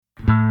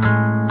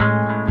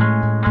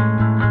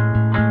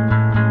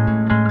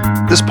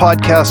This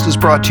podcast is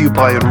brought to you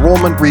by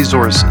Enrollment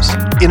Resources,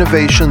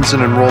 Innovations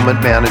in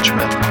Enrollment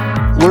Management.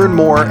 Learn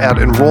more at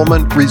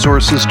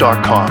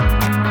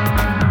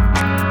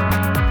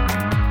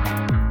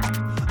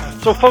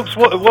enrollmentresources.com. So folks,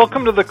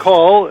 welcome to the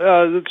call.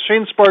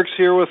 Shane Sparks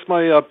here with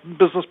my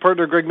business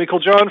partner, Greg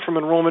Meiklejohn from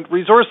Enrollment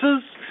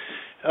Resources.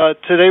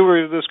 Today,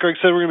 as Greg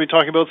said, we're going to be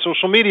talking about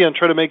social media and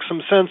try to make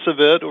some sense of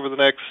it over the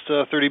next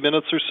 30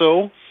 minutes or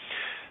so.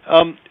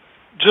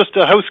 Just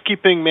a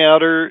housekeeping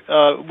matter.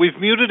 We've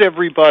muted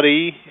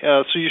everybody,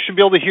 so you should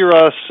be able to hear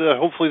us.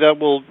 Hopefully that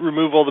will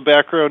remove all the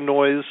background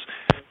noise.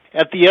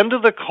 At the end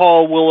of the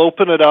call, we'll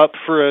open it up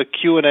for a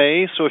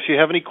Q&A, so if you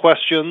have any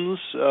questions,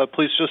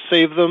 please just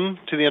save them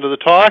to the end of the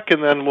talk,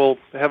 and then we'll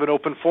have an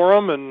open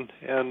forum and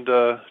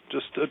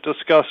just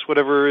discuss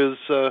whatever is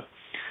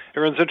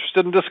everyone's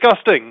interested in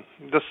discussing.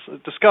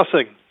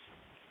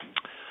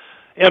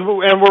 And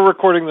we're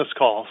recording this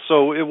call,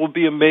 so it will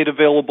be made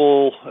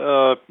available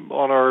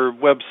on our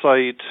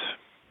website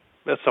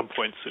at some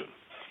point soon.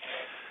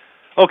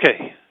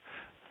 Okay.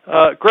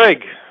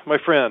 Greg, my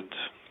friend,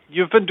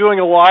 you've been doing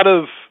a lot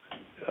of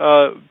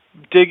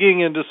digging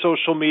into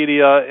social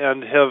media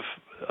and have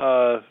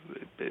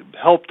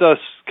helped us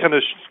kind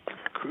of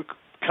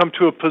come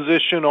to a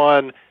position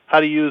on how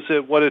to use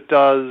it, what it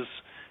does,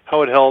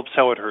 how it helps,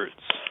 how it hurts.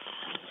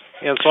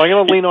 And so I'm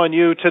going to lean on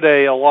you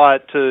today a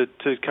lot to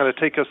kind of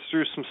take us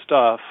through some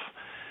stuff.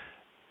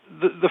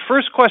 The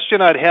first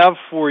question I'd have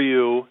for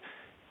you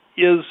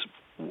is,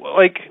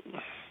 like,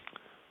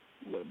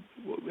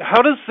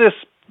 how does this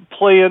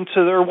play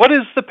into, or what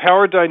is the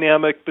power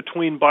dynamic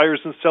between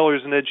buyers and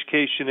sellers in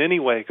education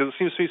anyway? Because it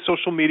seems to me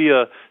social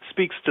media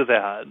speaks to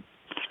that.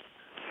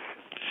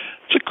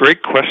 It's a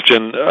great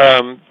question.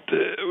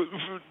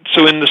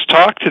 So in this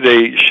talk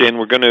today, Shane,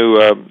 we're going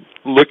to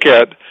look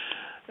at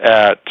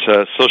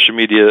social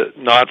media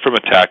not from a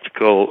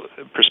tactical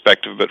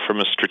perspective, but from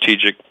a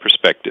strategic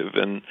perspective.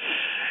 And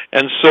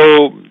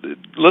so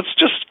let's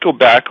just go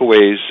back a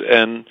ways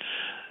and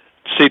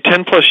say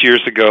 10 plus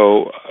years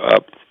ago,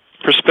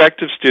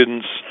 prospective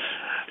students,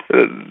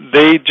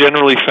 they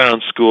generally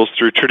found schools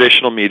through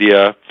traditional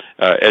media,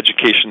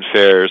 education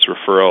fairs,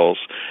 referrals,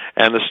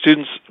 and the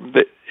students,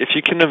 if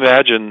you can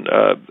imagine,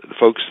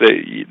 folks,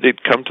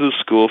 they'd come to the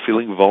school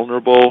feeling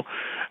vulnerable,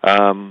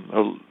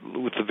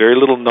 with very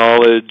little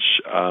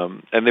knowledge,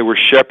 and they were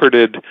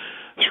shepherded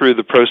through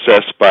the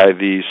process by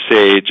the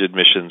SAGE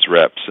admissions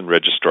reps and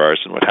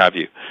registrars and what have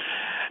you.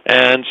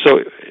 And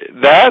so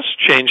that's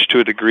changed to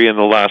a degree in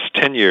the last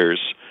 10 years,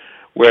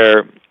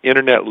 where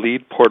internet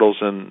lead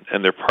portals and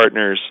their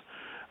partners,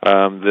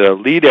 the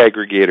lead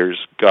aggregators,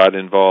 got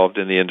involved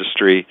in the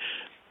industry.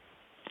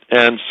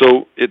 And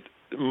so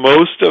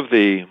most of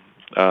the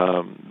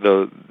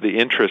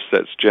interest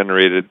that's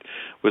generated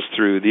was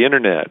through the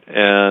internet,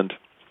 and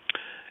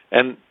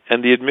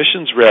the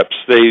admissions reps,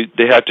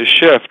 they had to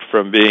shift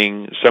from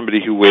being somebody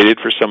who waited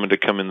for someone to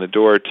come in the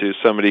door to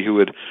somebody who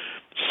would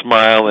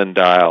smile and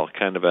dial,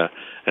 kind of an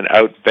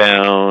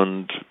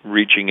outbound,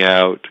 reaching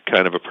out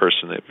kind of a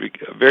person. A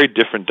very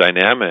different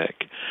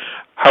dynamic.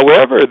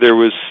 However, there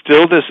was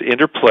still this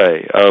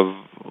interplay of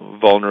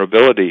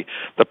vulnerability.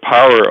 The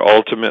power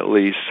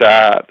ultimately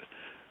sat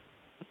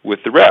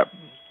with the rep.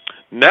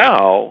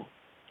 Now,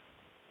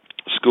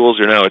 schools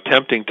are now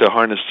attempting to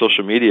harness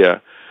social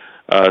media,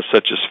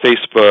 such as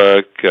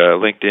Facebook,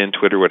 LinkedIn,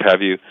 Twitter, what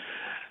have you,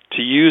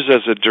 to use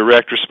as a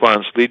direct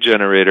response lead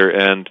generator,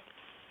 and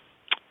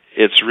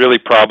it's really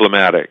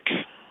problematic.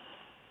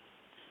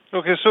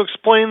 Okay, so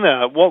explain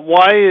that.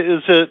 Why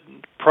is it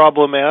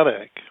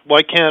problematic?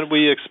 Why can't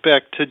we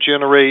expect to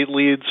generate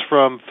leads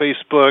from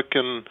Facebook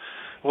and,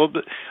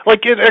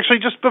 actually,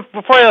 just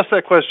before I ask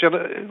that question,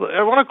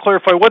 I want to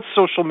clarify what's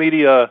social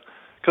media,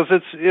 because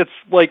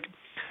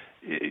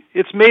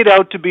it's made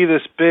out to be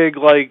this big,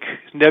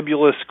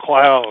 nebulous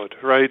cloud,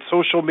 right?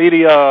 Social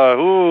media,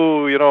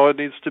 it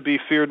needs to be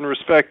feared and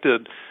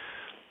respected.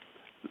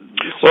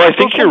 Well, I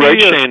think you're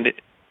right, Shane.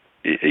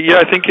 Yeah,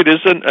 I think it is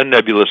a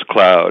nebulous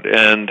cloud,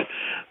 and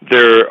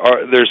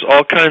there's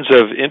all kinds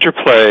of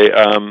interplay.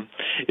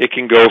 It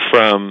can go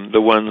from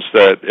the ones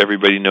that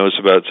everybody knows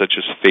about, such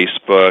as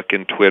Facebook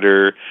and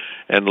Twitter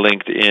and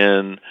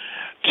LinkedIn,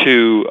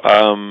 to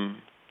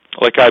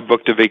I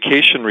booked a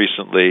vacation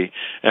recently,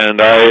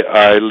 and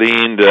I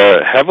leaned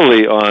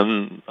heavily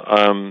on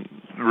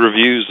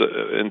reviews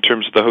in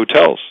terms of the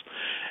hotels,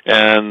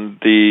 and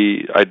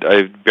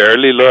I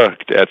barely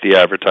looked at the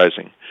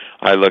advertising.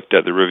 I looked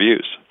at the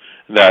reviews.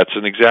 That's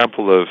an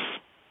example of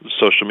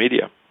social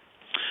media.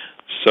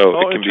 So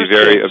it can be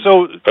very.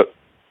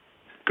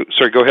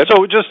 Sorry, go ahead.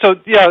 So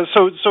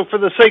so for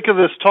the sake of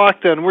this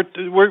talk, then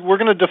we're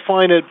going to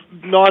define it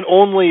not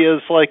only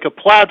as like a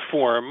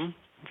platform.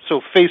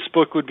 So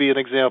Facebook would be an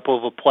example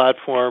of a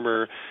platform,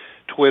 or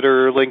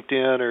Twitter,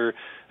 LinkedIn, or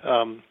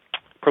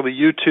probably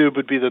YouTube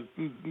would be the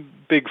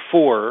big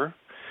four,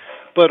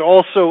 but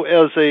also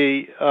as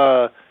a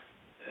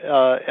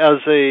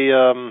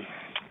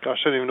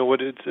gosh, I don't even know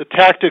what it's, a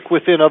tactic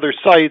within other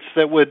sites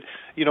that would,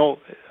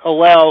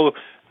 allow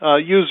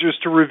users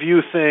to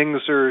review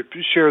things or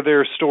share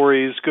their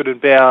stories, good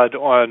and bad,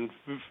 on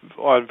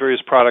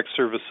various product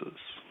services.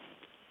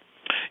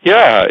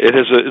 Yeah,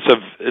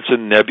 it's a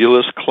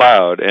nebulous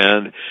cloud,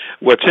 and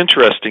what's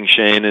interesting,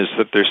 Shane, is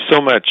that there's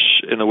so much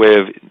in the way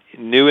of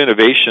new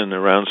innovation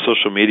around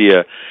social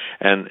media,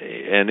 and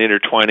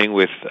intertwining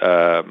with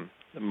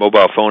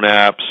mobile phone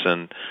apps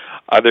and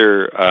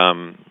other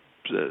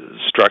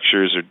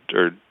structures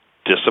or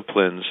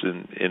disciplines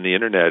in the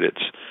internet.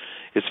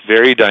 It's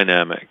very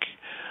dynamic,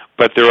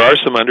 but there are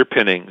some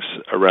underpinnings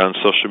around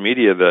social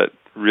media that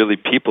really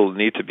people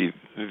need to be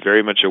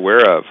very much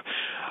aware of.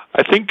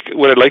 I think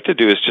what I'd like to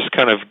do is just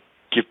kind of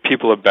give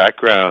people a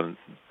background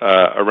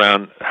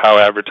around how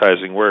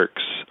advertising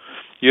works.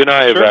 You and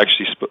I have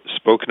actually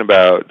spoken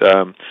about,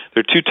 there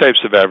are two types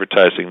of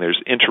advertising.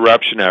 There's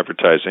interruption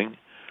advertising,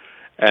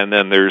 and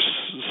then there's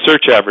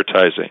search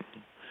advertising.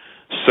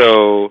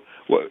 So,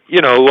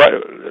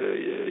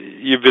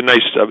 you've been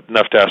nice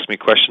enough to ask me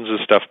questions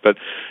and stuff, but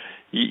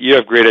you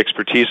have great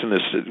expertise in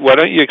this. Why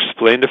don't you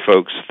explain to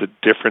folks the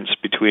difference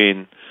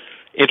between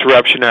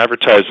interruption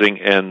advertising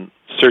and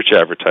search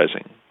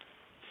advertising?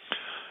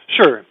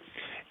 Sure.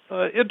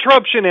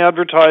 Interruption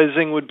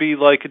advertising would be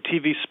like a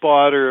TV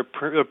spot or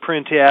a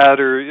print ad,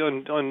 or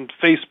on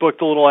Facebook,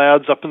 the little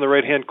ads up in the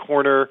right-hand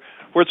corner,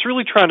 where it's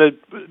really trying to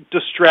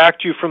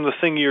distract you from the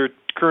thing you're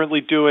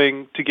currently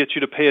doing to get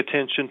you to pay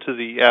attention to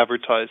the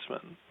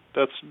advertisement.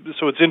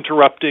 So it's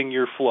interrupting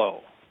your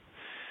flow.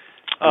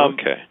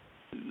 Okay.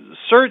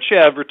 Search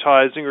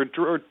advertising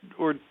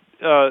or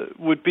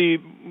would be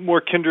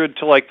more kindred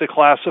to like the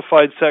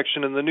classified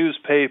section in the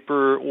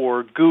newspaper,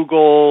 or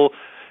Google,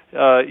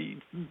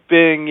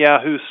 Bing,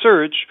 Yahoo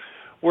search,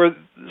 where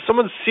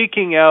someone's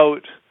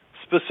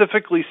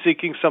specifically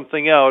seeking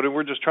something out, and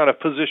we're just trying to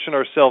position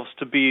ourselves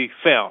to be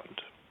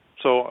found.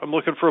 So I'm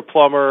looking for a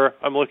plumber,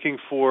 I'm looking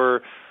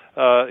for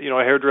a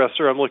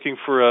hairdresser, I'm looking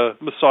for a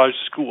massage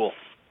school.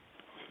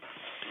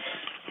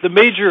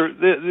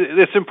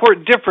 It's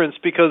important difference,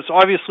 because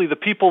obviously the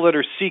people that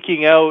are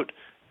seeking out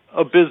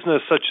a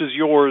business such as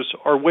yours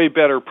are way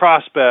better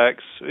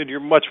prospects, and you're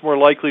much more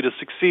likely to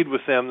succeed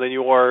with them than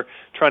you are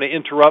trying to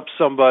interrupt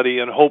somebody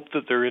and hope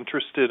that they're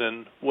interested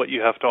in what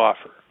you have to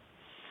offer.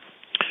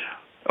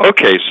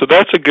 Okay, so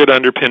that's a good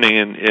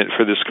underpinning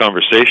for this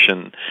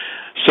conversation.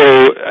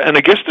 So, and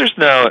I guess there's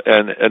now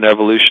an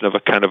evolution of a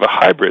kind of a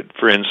hybrid.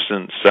 For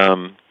instance,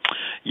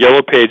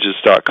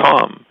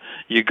 yellowpages.com,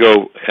 you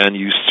go and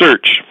you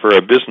search for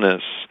a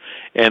business,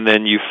 and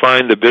then you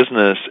find the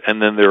business,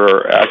 and then there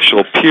are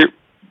actual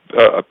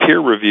peer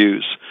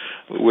reviews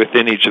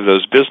within each of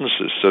those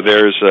businesses. So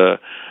there's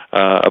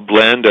a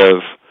blend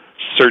of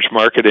search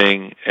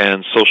marketing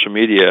and social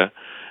media,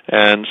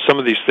 and some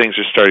of these things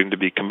are starting to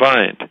be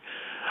combined.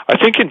 I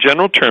think in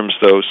general terms,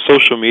 though,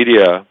 social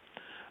media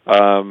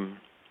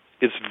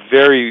is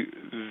very,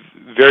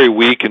 very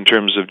weak in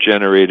terms of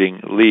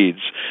generating leads,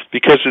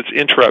 because it's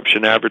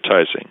interruption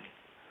advertising.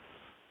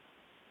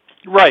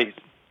 Right.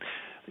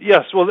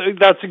 Yes, well,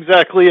 that's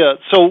exactly it.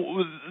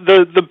 So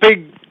the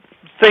big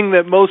thing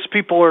that most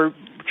people are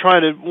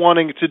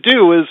wanting to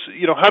do is,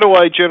 how do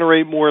I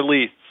generate more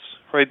leads?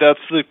 Right? That's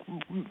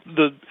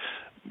the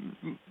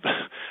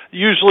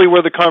usually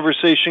where the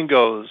conversation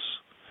goes.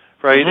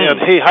 Right? Mm-hmm.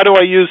 And hey, how do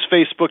I use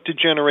Facebook to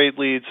generate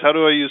leads? How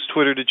do I use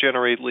Twitter to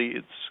generate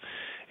leads?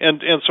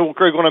 And so,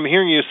 Greg, what I'm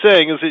hearing you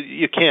saying is that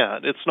you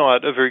can't. It's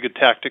not a very good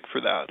tactic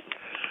for that.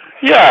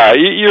 Yeah,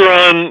 you're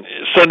on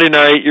Sunday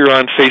night, you're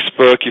on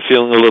Facebook, you're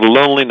feeling a little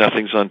lonely,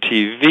 nothing's on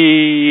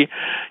TV,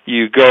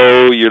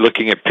 you're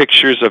looking at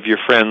pictures of your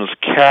friend's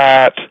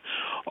cat,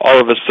 all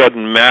of a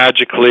sudden,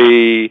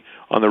 magically,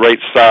 on the right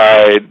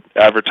side,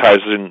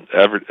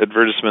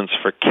 advertisements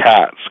for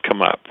cats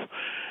come up.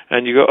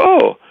 And you go,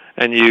 oh,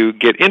 and you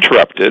get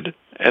interrupted,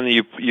 and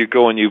you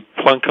go and you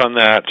plunk on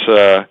that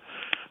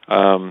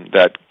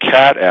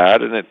cat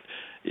ad, and it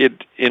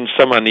in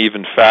some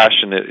uneven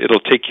fashion,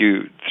 it'll take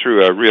you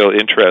through a real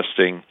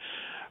interesting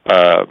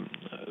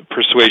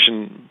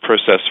persuasion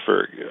process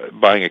for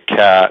buying a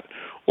cat,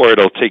 or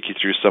it'll take you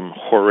through some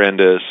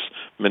horrendous,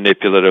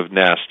 manipulative,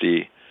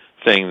 nasty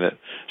thing.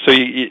 So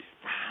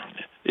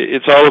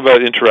it's all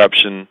about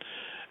interruption,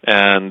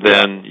 and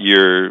then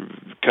you're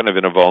kind of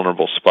in a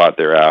vulnerable spot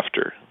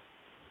thereafter.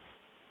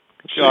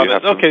 Got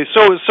it. Okay,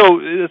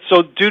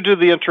 so due to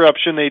the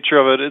interruption nature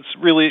of it, it's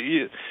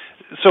really...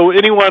 So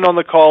anyone on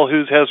the call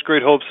who has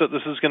great hopes that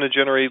this is going to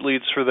generate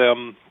leads for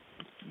them,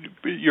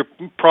 you're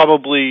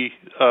probably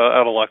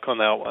out of luck on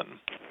that one.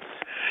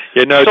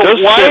 Yeah, no. So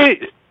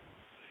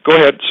go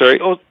ahead. Sorry.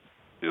 Oh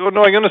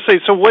no, I'm going to say.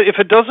 So what if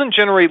it doesn't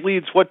generate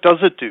leads? What does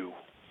it do?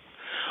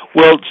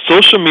 Well,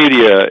 social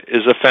media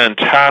is a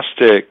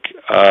fantastic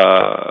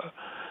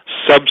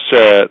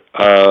subset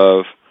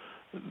of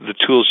the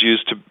tools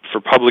used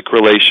for public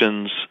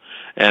relations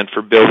and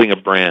for building a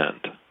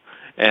brand.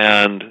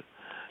 And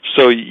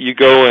so you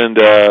go and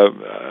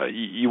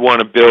you want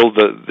to build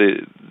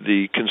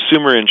the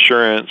consumer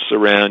insurance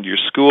around your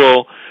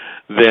school.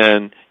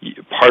 Then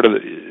part of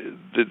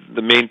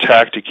the main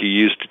tactic you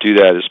use to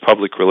do that is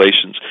public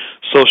relations.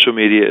 Social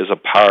media is a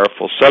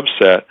powerful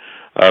subset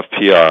of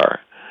PR.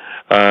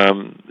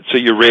 So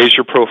you raise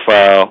your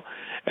profile,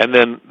 and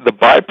then the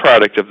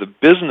byproduct of the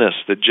business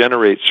that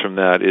generates from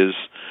that is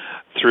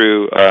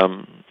through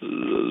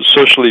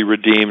socially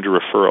redeemed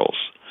referrals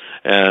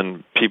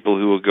and people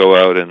who will go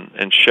out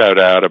and shout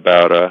out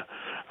about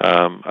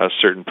a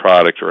certain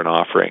product or an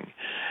offering.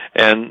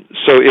 And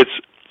so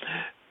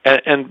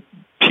and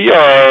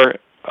PR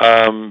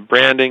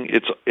branding,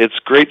 it's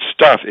great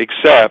stuff,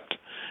 except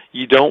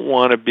you don't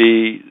want to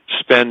be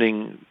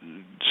spending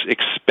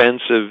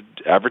expensive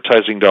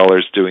advertising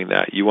dollars doing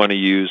that. You want to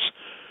use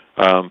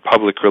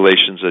public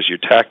relations as your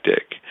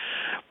tactic.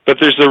 But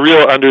there's a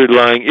real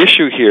underlying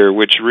issue here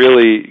which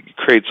really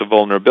creates a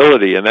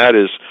vulnerability, and that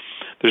is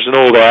there's an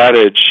old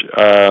adage,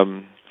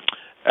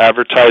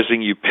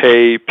 advertising you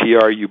pay,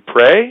 PR you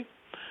pray,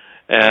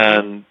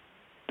 and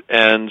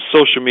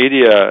social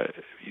media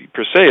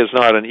per se is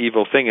not an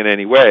evil thing in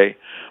any way,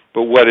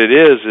 but what it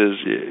is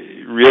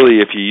really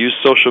if you use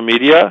social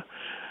media,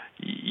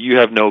 you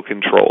have no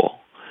control.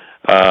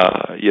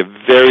 You have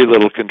very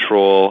little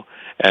control,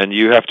 and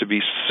you have to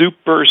be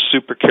super,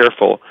 super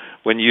careful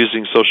when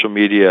using social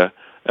media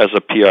as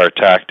a PR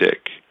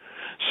tactic.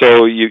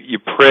 So you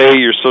pray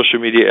your social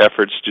media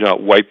efforts do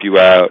not wipe you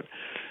out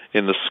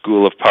in the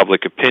school of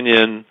public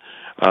opinion.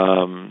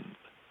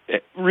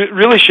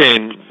 Really,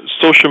 Shane,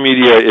 social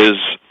media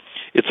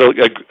it's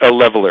a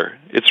leveler.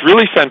 It's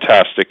really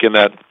fantastic in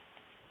that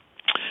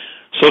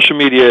social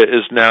media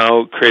has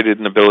now created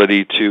an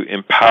ability to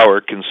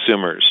empower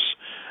consumers,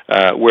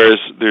 whereas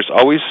there's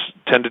always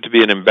tended to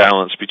be an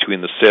imbalance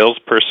between the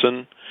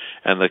salesperson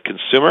and the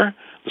consumer.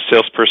 The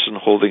salesperson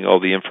holding all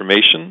the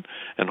information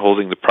and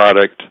holding the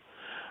product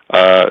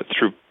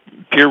through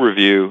peer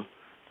review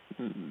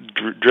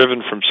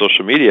driven from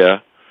social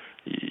media.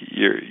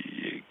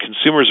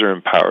 Consumers are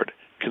empowered.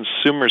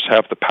 Consumers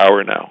have the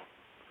power now.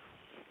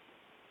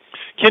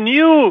 Can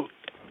you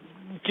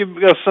give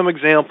us some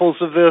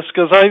examples of this?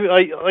 Because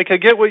I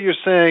get what you're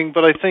saying,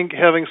 but I think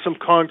having some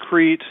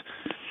concrete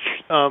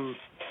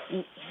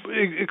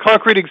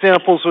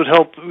examples would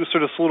help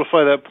sort of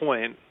solidify that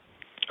point.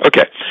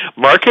 Okay.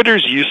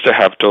 Marketers used to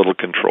have total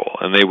control,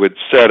 and they would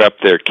set up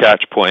their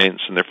catch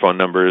points and their phone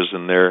numbers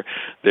and their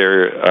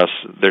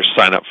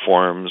sign-up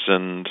forms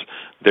and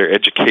their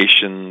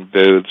education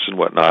booths and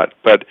whatnot.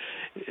 But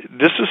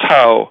this is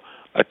how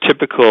a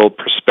typical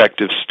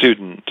prospective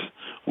student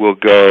will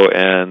go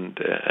and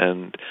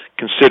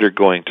consider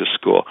going to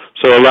school.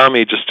 So allow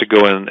me just to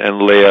go in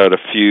and lay out a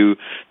few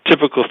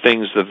typical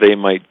things that they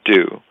might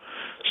do.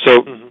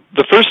 So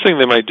the first thing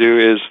they might do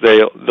is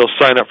they'll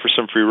sign up for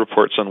some free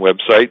reports on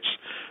websites,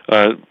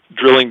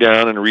 drilling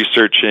down and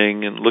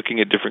researching and looking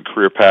at different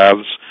career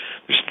paths.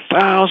 There's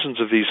thousands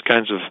of these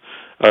kinds of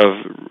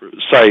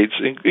sites,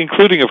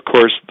 including, of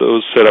course,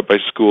 those set up by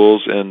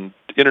schools and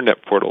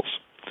internet portals.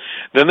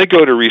 Then they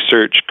go to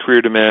research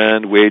career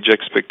demand, wage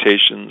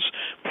expectations,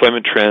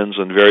 employment trends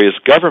on various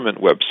government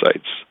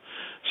websites.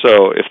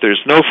 So if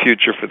there's no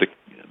future for the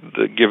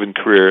given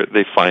career,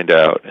 they find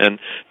out. And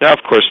now,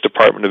 of course,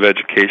 Department of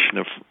Education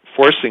is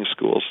forcing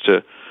schools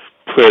to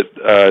put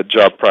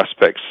job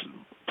prospects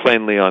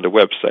plainly onto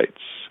websites.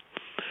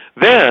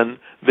 Then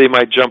they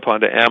might jump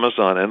onto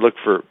Amazon and look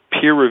for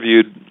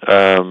peer-reviewed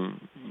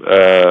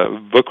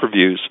book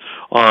reviews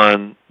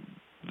on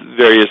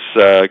various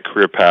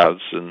career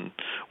paths and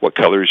what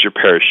color is your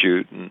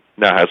parachute, and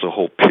now has a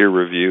whole peer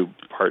review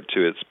part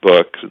to its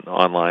books and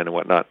online and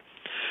whatnot.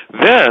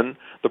 Then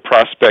the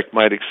prospect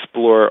might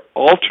explore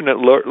alternate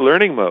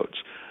learning modes.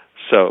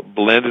 So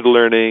blended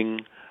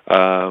learning,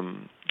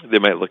 they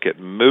might look at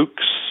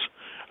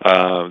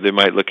MOOCs, they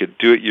might look at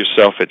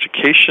do-it-yourself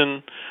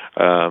education,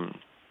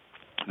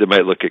 they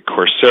might look at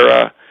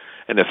Coursera.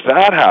 And if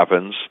that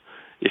happens,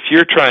 if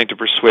you're trying to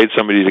persuade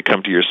somebody to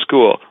come to your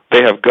school,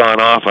 they have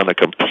gone off on a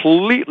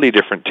completely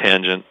different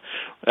tangent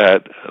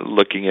at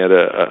looking at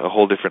a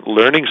whole different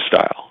learning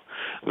style.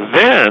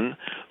 Then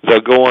they'll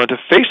go on to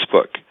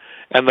Facebook,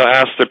 and they'll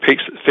ask their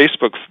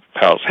Facebook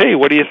pals, hey,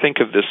 what do you think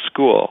of this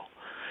school?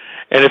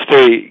 And if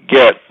they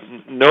get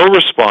no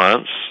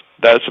response,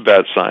 that's a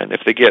bad sign.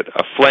 If they get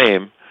a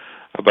flame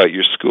about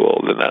your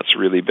school, then that's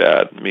really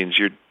bad. It means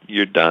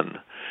you're done.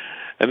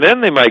 And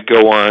then they might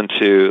go on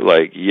to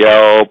like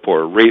Yelp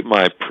or Rate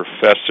My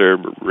Professor,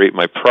 Rate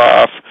My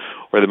Prof,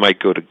 or they might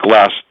go to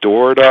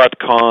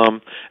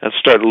Glassdoor.com and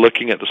start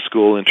looking at the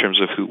school in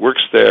terms of who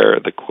works there,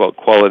 the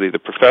quality of the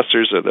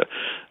professors, are the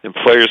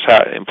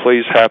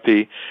employees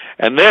happy.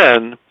 And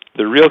then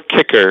the real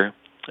kicker,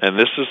 and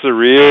this is the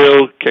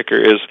real kicker,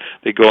 is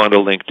they go onto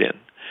LinkedIn.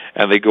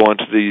 And they go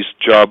onto these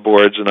job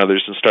boards and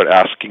others and start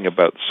asking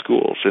about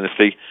schools. And if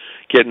they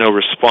get no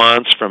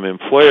response from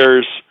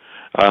employers,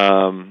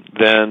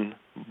 then,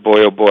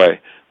 boy, oh boy,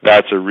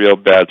 that's a real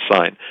bad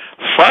sign.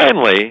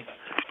 Finally,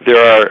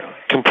 there are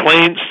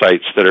complaint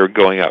sites that are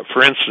going up.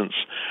 For instance,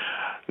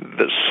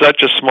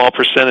 such a small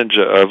percentage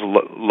of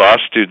law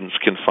students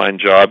can find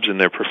jobs in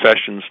their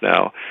professions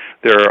now.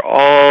 There are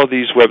all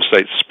these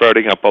websites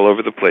sprouting up all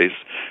over the place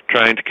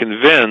trying to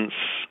convince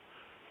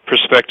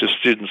prospective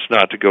students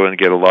not to go and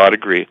get a law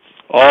degree.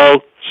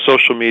 All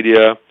social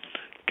media,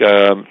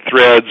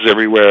 threads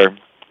everywhere.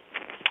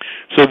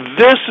 So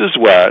this is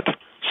what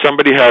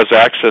somebody has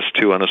access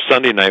to on a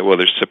Sunday night while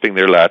they're sipping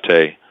their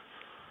latte,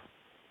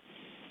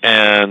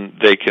 and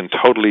they can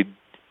totally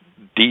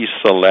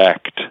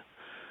deselect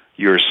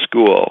your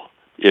school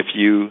if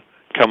you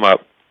come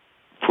up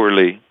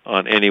poorly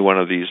on any one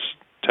of these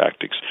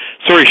tactics.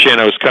 Sorry, Shane,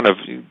 I was kind of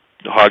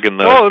hogging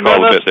the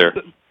call a bit there.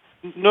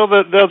 No,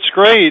 that's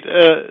great.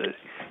 And,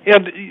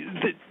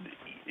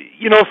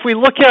 if we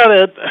look at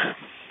it,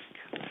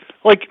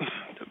 like,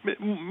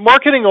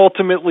 marketing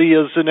ultimately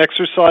is an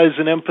exercise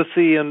in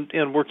empathy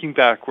and working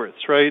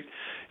backwards, right?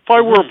 If I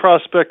were a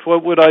prospect,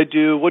 what would I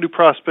do? What do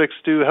prospects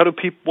do?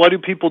 Why do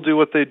people do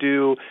what they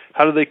do?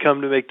 How do they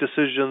come to make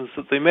decisions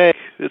that they make,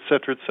 et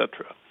cetera, et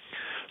cetera?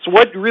 So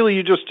what really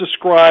you just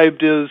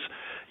described is,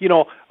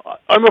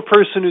 I'm a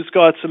person who's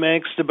got some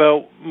angst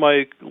about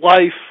my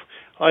life.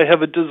 I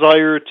have a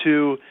desire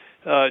to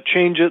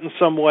change it in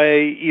some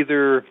way.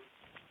 Either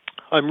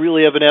I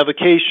really have an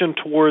avocation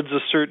towards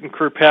a certain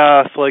career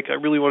path, like I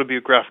really want to be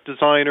a graphic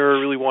designer, I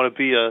really want to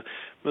be a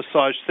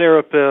massage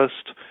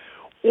therapist,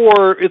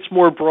 or it's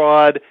more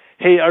broad,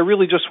 hey, I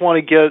really just want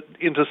to get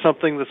into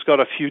something that's got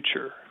a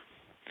future.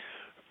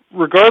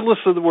 Regardless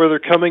of where they're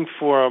coming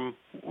from,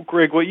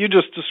 Greg, what you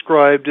just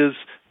described is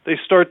they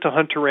start to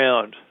hunt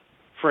around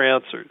for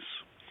answers.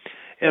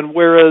 And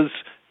whereas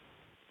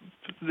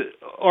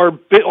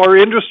our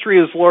industry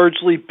is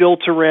largely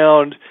built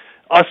around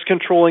us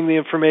controlling the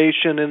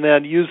information and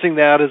then using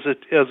that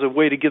as a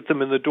way to get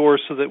them in the door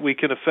so that we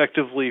can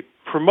effectively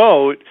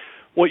promote,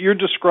 what you're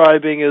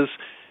describing is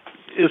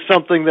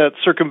something that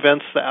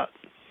circumvents that.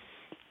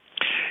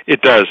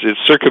 It does. It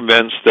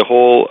circumvents the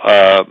whole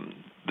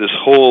this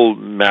whole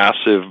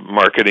massive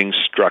marketing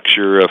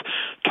structure of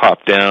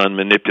top-down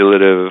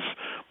manipulative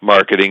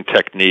marketing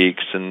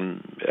techniques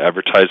and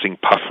advertising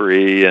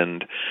puffery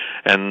and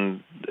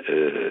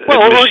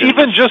or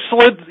even just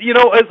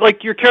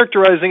like you're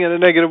characterizing it in a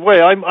negative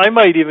way. I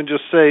might even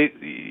just say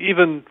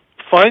even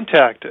fine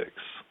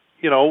tactics.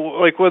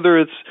 Like whether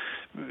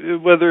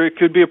it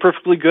could be a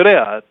perfectly good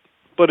ad,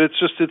 but it's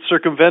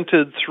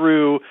circumvented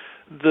through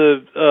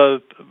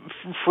the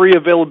free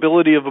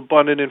availability of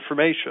abundant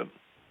information.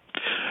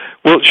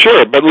 Well,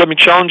 sure, but let me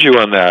challenge you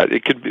on that.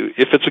 It could be,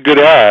 if it's a good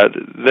ad,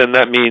 then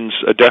that means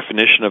a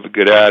definition of a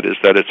good ad is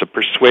that it's a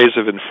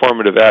persuasive,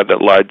 informative ad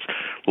that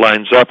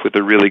lines up with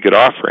a really good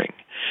offering.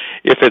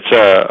 If it's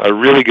a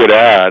really good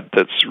ad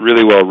that's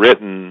really well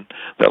written,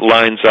 that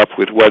lines up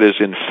with what is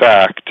in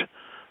fact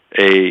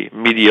a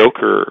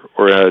mediocre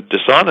or a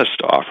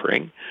dishonest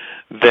offering,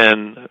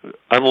 then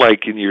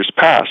unlike in years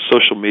past,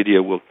 social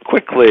media will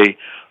quickly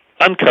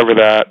uncover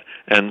that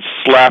and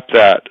slap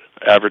that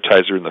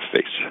advertiser in the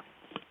face.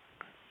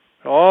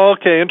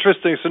 Okay,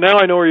 interesting. So now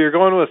I know where you're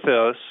going with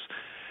this.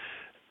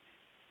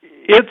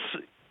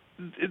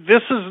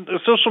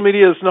 Social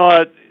media is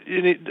not,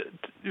 it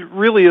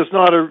really is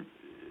not a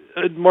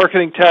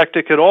marketing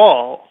tactic at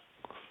all.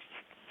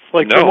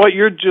 Like no. From what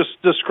you're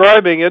just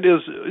describing,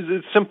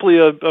 it's simply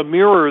a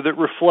mirror that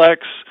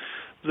reflects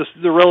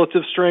the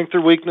relative strength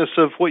or weakness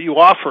of what you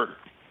offer.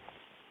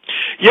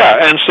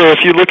 Yeah, and so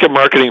if you look at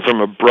marketing from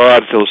a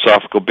broad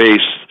philosophical base,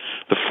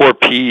 the 4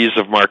 Ps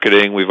of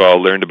marketing, we've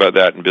all learned about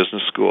that in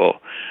business school.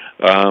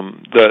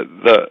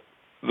 The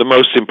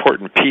most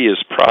important P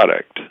is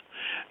product,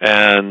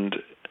 and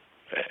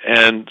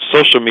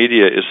social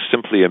media is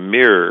simply a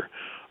mirror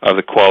of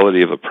the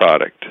quality of a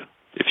product,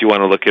 if you want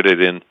to look at it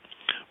in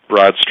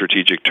broad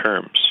strategic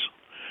terms.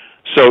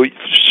 So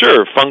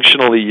sure,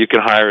 functionally you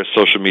can hire a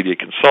social media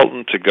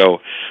consultant to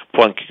go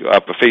plunk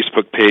up a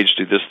Facebook page,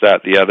 do this,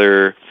 that, the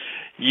other.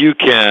 You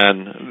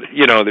can,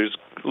 there's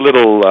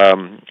little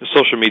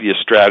social media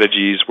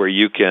strategies where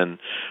you can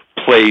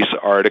place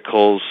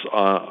articles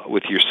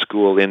with your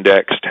school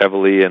indexed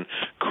heavily and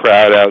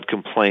crowd out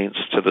complaints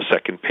to the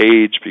second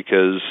page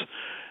because,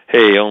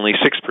 hey, only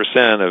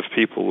 6% of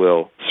people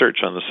will search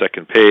on the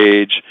second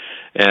page,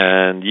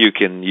 and you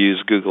can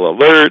use Google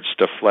Alerts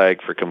to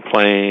flag for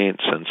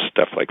complaints and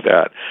stuff like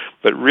that.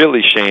 But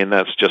really, Shane,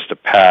 that's just a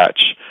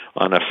patch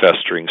on a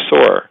festering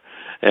sore.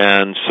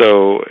 And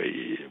so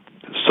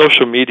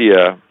social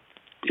media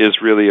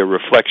is really a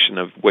reflection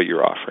of what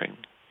you're offering.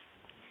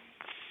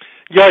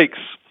 Yikes.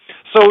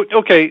 So,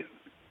 okay,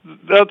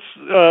 that's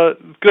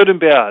good and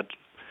bad.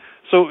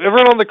 So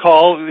everyone on the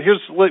call,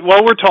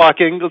 while we're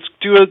talking, let's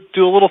do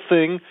a little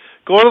thing.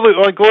 Go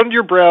into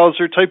your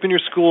browser, type in your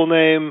school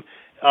name,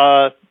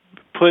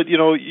 put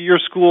your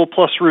school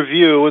plus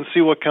review, and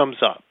see what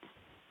comes up.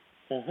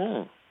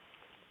 Mm-hmm.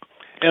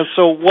 And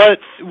so what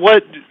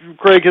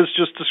Greg has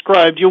just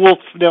described, you will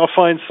now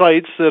find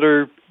sites that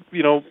are,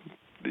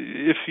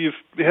 if you've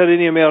had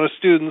any amount of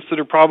students, that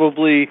are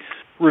probably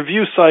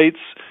review sites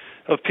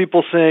of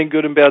people saying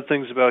good and bad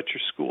things about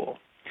your school.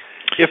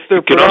 If they're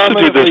you can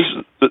also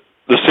do this.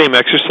 the same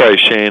exercise,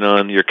 Shane,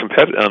 on your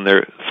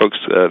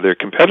their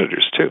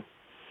competitors too.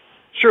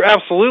 Sure,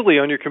 absolutely,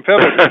 on your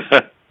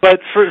competitors.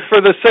 But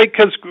for the sake,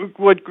 because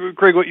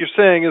Greg, what you're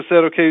saying is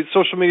that, okay,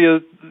 social media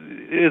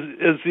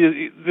is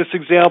this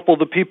example,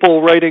 the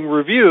people writing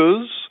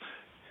reviews,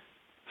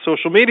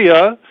 social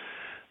media,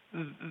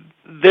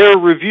 their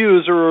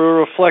reviews are a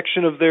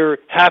reflection of their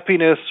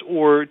happiness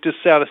or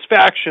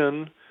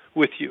dissatisfaction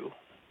with you.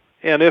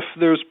 And if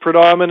there's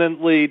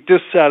predominantly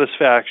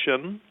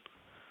dissatisfaction,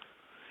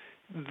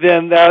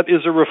 then that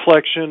is a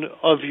reflection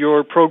of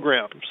your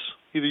programs,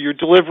 either your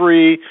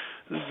delivery,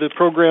 the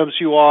programs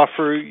you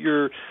offer,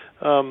 your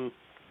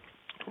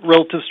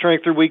relative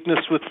strength or weakness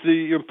with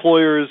the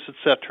employers,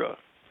 etc.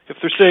 If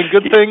they're saying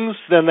good things,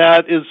 then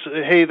that is,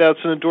 hey, that's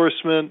an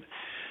endorsement.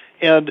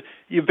 And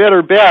you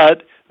better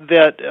bet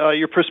that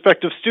your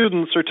prospective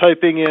students are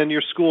typing in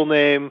your school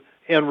name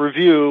and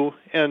review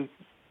and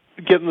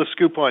getting the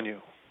scoop on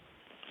you.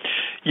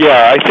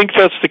 Yeah, I think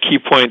that's the key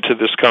point to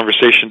this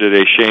conversation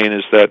today, Shane,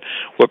 is that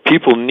what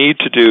people need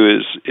to do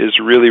is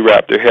really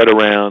wrap their head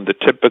around the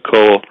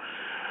typical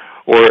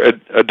or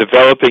a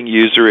developing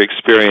user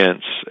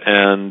experience,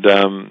 and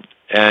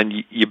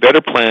you better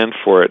plan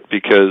for it,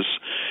 because,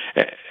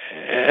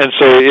 and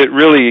so it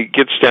really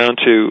gets down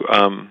to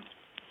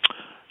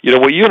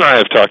what you and I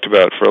have talked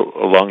about for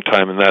a long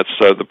time, and that's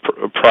the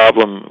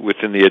problem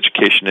within the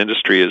education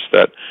industry is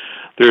that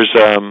there's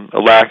a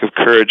lack of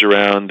courage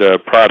around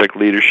product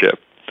leadership,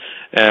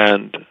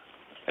 and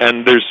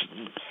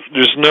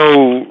there's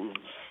no,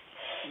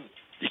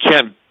 you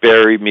can't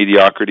bury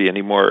mediocrity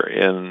anymore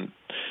in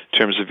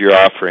terms of your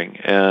offering,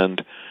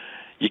 and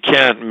you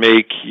can't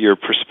make your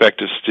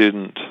prospective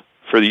student,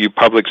 for you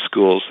public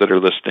schools that are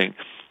listening,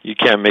 you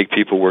can't make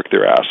people work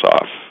their ass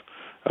off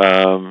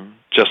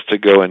just to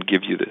go and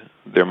give you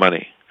their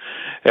money.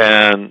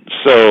 And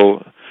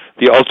so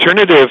the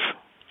alternative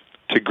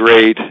to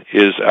great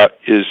is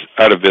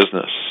out of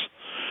business.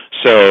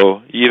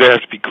 So you either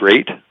have to be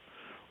great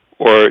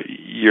or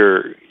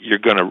you're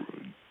going to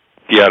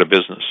be out of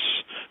business.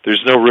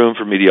 There's no room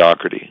for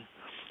mediocrity.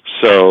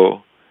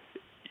 So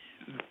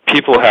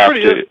people have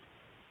to.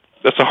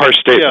 That's a harsh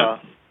statement. Yeah.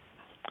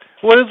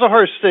 Well, it is a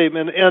harsh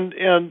statement,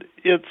 and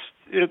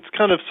it's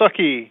kind of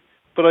sucky,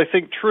 but I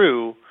think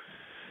true.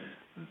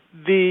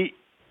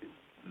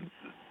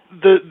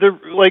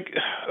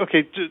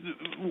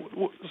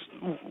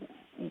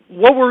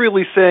 What we're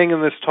really saying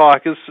in this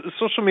talk is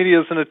social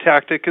media isn't a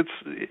tactic.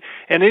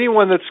 And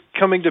anyone that's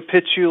coming to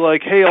pitch you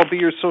like, hey, I'll be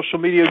your social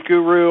media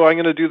guru, I'm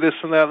going to do this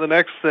and that and the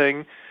next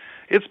thing,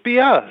 it's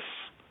BS,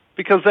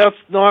 because that's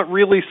not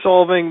really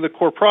solving the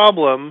core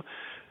problem.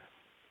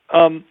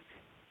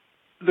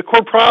 The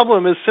core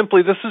problem is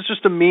simply, this is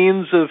just a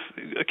means of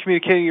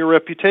communicating your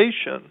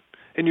reputation.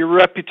 And your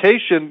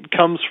reputation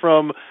comes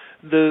from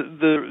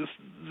the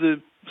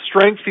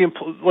strength,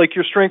 like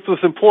your strength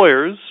with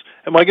employers.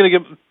 Am I going to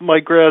get my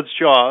grads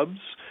jobs?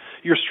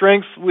 Your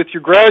strength with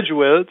your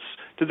graduates.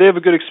 Did they have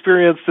a good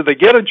experience? Did they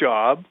get a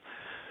job?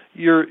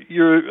 Your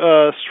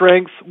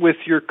strength with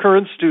your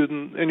current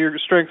student and your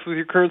strength with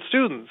your current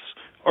students.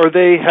 Are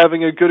they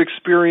having a good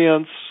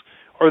experience?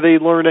 Are they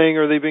learning?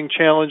 Are they being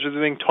challenged? Are they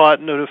being taught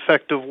in an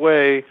effective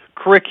way?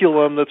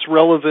 Curriculum that's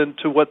relevant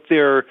to what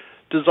their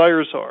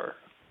desires are.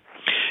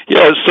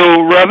 Yeah,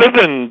 so rather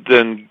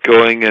than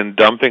going and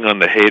dumping on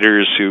the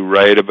haters who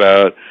write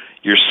about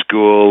your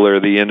school or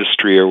the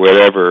industry or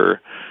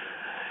whatever,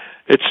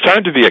 it's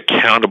time to be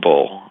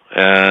accountable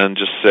and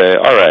just say,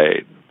 all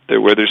right,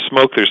 where there's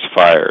smoke, there's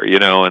fire,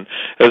 And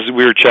as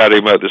we were chatting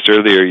about this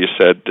earlier, you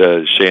said,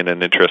 Shane,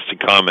 an interesting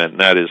comment,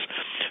 and that is,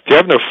 if you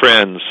have no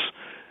friends,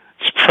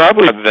 it's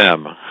probably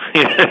them,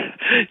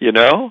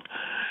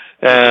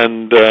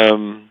 And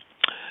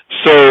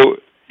so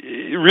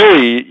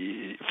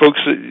really, folks,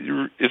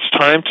 it's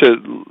time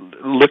to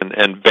look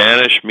and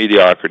banish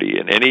mediocrity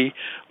in any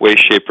way,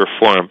 shape, or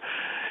form.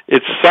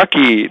 It's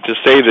sucky to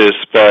say this,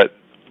 but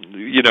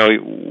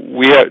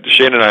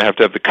Shane and I have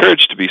to have the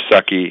courage to be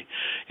sucky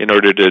in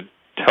order to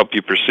help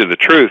you pursue the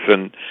truth.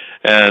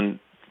 And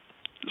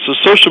so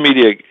social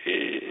media,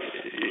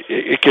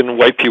 it can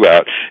wipe you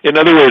out. In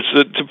other words,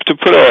 to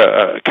put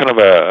a kind of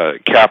a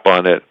cap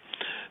on it,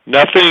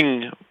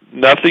 nothing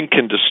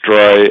can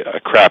destroy a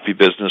crappy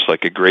business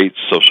like a great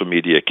social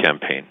media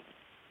campaign.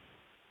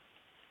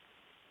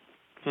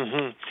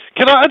 Mm-hmm.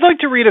 I'd like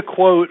to read a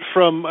quote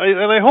from,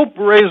 and I hope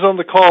Ray's on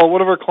the call,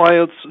 one of our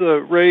clients,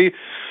 Ray,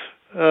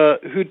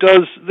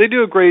 they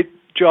do a great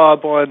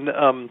job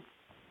on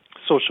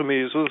social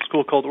media. So it's a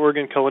school called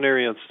Oregon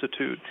Culinary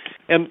Institute.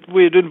 And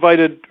we had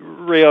invited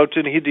Ray out,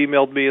 and he'd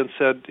emailed me and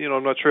said,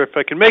 I'm not sure if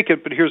I can make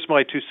it, but here's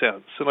my 2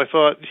 cents. And I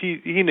thought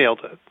he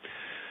nailed it.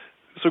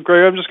 So,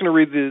 Greg, I'm just going to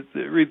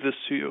read this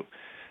to you.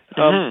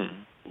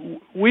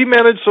 We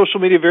manage social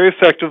media very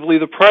effectively.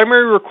 The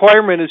primary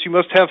requirement is you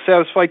must have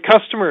satisfied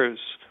customers.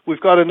 We've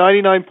got a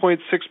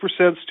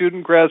 99.6%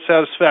 student grad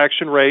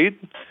satisfaction rate.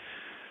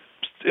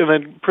 And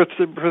then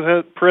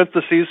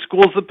parentheses,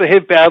 schools that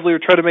behave badly or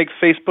try to make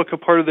Facebook a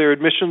part of their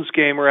admissions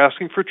game are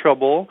asking for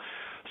trouble.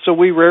 So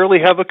we rarely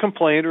have a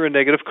complaint or a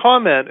negative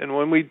comment, and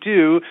when we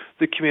do,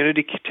 the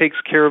community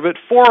takes care of it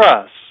for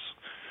us.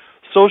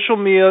 Social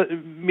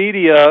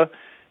media,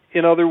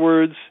 in other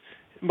words,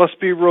 must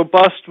be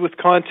robust with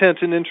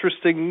content and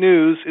interesting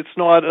news. It's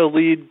not a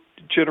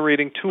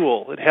lead-generating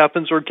tool. It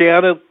happens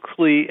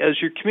organically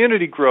as your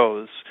community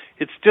grows.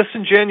 It's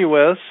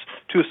disingenuous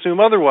to assume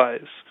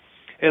otherwise.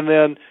 And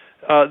then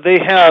they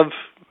have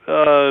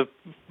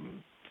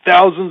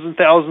thousands and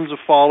thousands of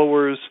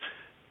followers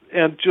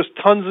and just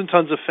tons and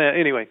tons of fans.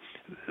 Anyway,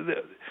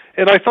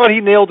 and I thought he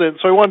nailed it,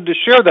 so I wanted to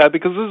share that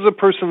because this is a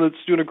person that's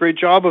doing a great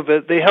job of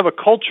it. They have a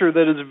culture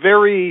that is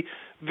very,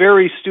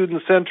 very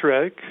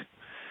student-centric.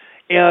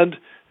 And,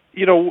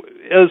 you know,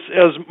 as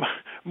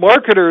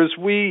marketers,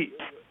 we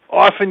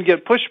often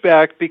get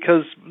pushback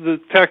because the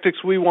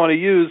tactics we want to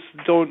use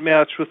don't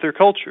match with their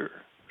culture,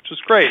 which is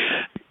great.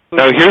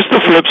 Now, here's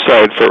the flip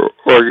side for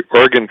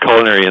Oregon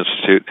Culinary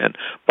Institute. And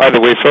by the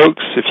way,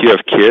 folks, if you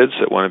have kids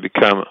that want to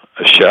become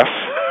a chef,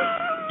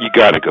 you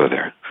got to go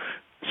there.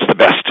 It's the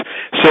best.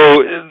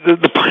 So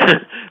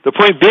the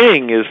point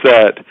being is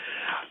that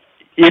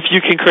if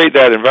you can create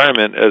that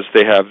environment as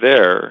they have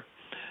there,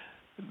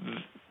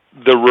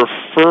 the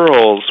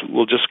referrals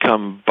will just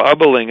come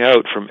bubbling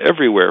out from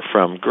everywhere,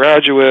 from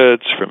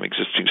graduates, from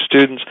existing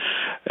students,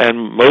 and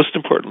most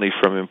importantly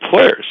from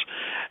employers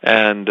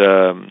and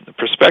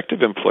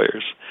prospective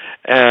employers.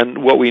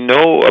 And what we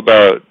know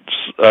about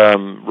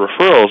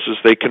referrals is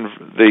they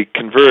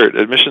convert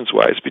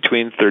admissions-wise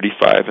between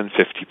 35 and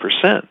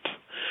 50%,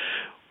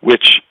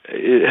 which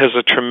has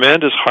a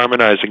tremendous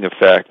harmonizing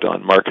effect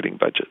on marketing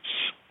budgets.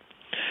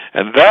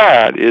 And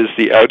that is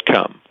the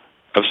outcome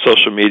of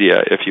social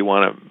media. If you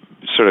want to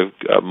sort of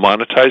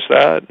monetize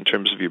that in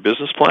terms of your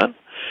business plan,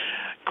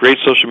 great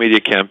social media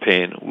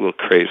campaign will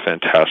create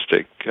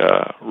fantastic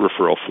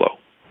referral flow.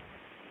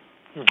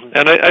 Mm-hmm.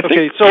 And I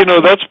think, so, you know,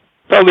 that's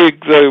probably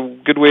the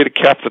good way to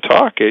cap the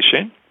talk,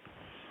 Shane?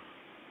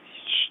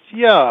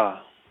 Yeah.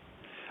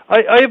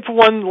 I have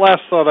one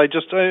last thought. We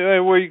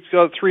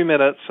got 3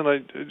 minutes, and I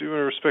do want to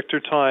respect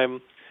your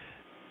time.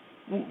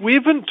 We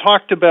haven't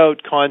talked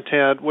about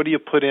content. What do you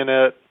put in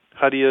it?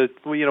 How do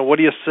what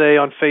do you say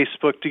on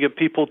Facebook to get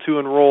people to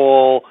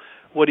enroll?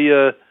 What do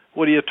you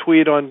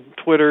tweet on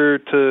Twitter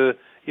to,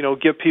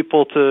 get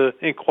people to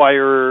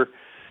inquire?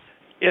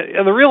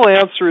 And the real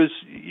answer is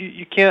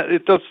you can't.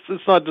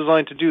 It's not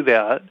designed to do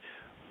that.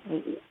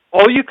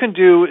 All you can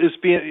do is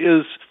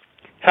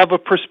have a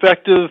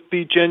perspective,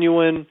 be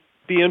genuine,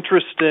 be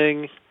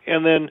interesting,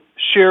 and then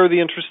share the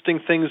interesting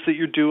things that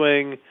you're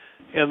doing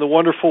and the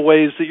wonderful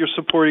ways that you're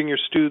supporting your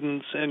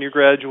students and your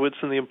graduates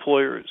and the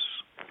employers.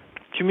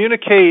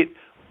 Communicate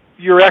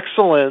your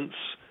excellence,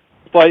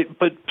 but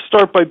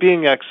start by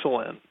being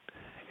excellent,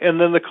 and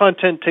then the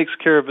content takes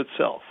care of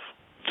itself.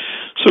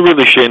 So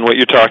really, Shane, what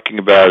you're talking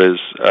about is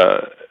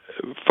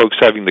folks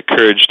having the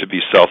courage to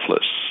be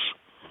selfless.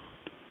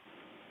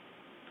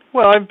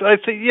 Well, I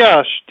think,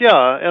 yeah,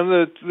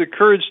 and the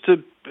courage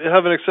to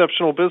have an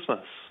exceptional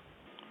business.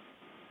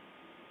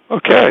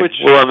 Okay.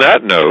 Well, on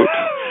that note,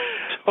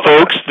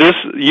 folks,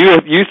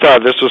 you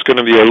thought this was going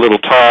to be a little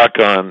talk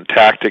on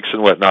tactics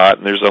and whatnot,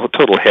 and there's a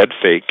total head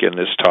fake in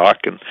this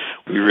talk, and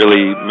we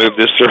really moved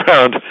this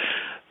around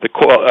the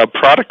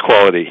product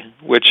quality,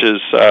 which is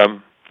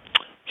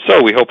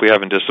so we hope we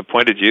haven't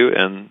disappointed you,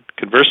 and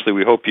conversely,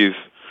 we hope you've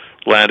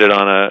landed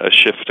on a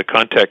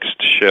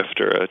context shift,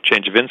 or a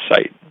change of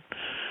insight.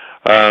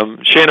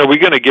 Shane, are we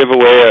going to give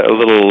away a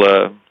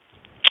little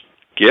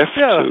gift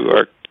to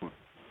our...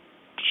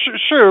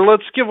 Sure,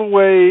 let's give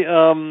away...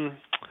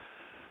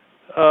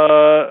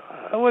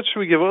 what should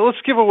we give away?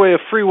 Let's give away a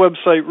free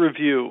website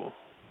review.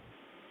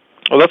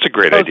 Oh, that's a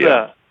great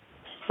idea.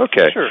 That?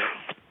 Okay. Sure.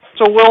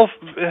 So we'll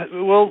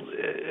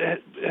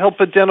help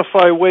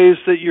identify ways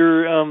that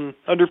you're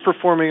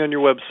underperforming on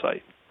your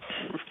website,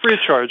 free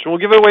of charge. And we'll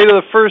give it away to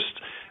the first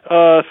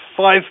 5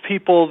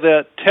 people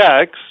that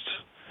text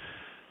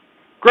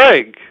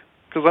Greg,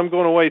 because I'm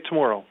going away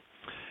tomorrow.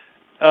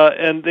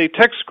 And they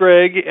text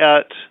Greg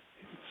at,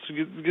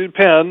 good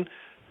pen,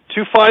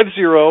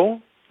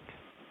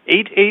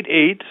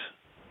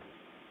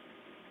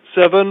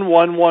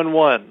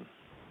 250-888-7111.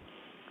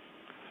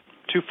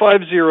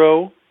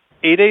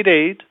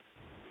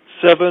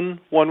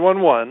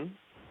 250-888-7111.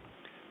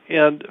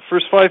 And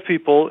first 5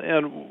 people,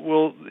 and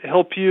we'll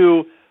help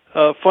you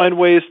find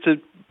ways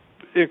to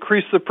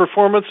increase the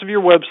performance of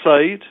your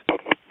website,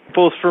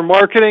 both for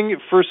marketing,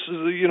 for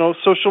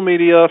social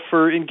media,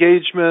 for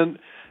engagement,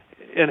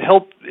 and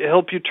help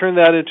you turn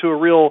that into a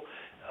real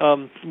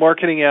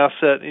marketing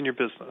asset in your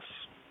business.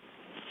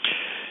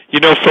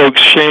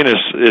 Folks, Shane is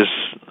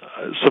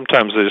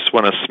sometimes I just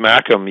want to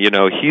smack him.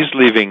 He's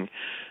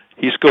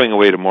going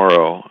away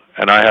tomorrow,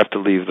 and I have to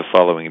leave the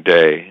following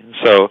day.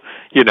 So,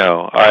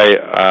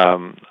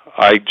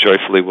 I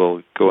joyfully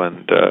will go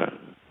and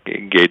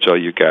engage all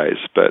you guys.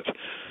 But,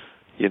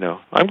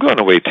 I'm going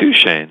away too,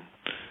 Shane.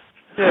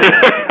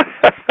 Yeah.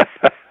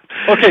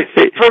 Okay,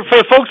 for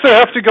folks that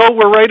have to go,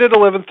 we're right at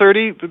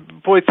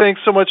 11:30. Boy,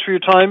 thanks so much for your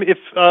time. If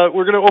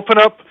we're going to open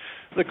up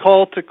the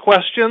call to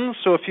questions.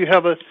 So if you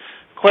have a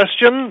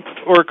question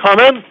or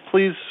comment,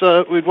 please,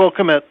 we'd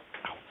welcome it.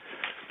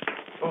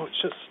 Oh,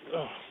 it's just...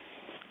 Oh.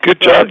 Good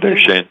job there,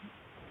 Shane.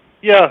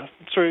 Yeah,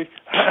 sorry.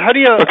 How do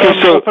you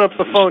open up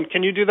the phone?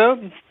 Can you do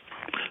that?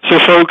 So,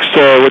 folks,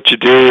 what you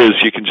do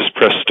is you can just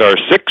press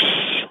 *6,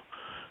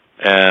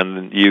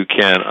 and you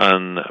can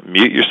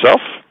unmute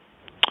yourself.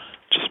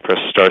 Just press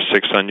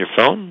 *6 on your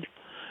phone.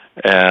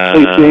 And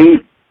hey,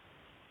 Shane.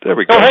 There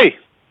we go. Oh, hey.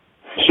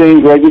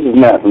 Shane, Greg, this is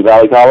Matt from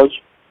Valley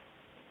College.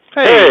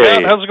 Hey,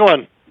 Matt, how's it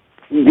going?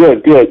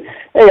 Good, good.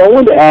 Hey, I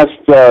wanted to ask,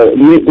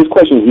 this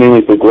question is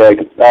mainly for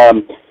Greg.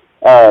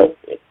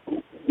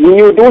 When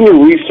you were doing your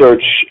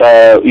research,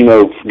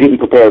 getting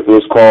prepared for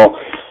this call,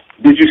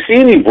 did you see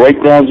any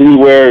breakdowns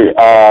anywhere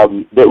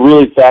that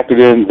really factored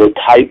in the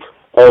type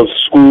of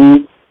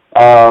school?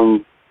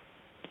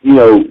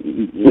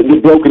 They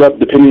broke it up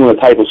depending on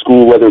the type of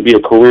school, whether it be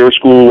a career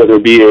school, whether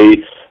it be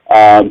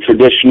a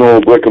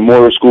traditional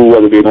brick-and-mortar school,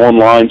 whether it be an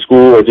online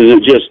school, or is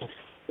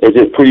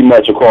it pretty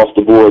much across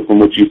the board from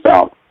what you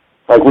found?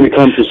 Like when it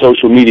comes to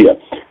social media,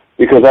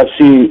 because I've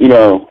seen,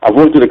 I've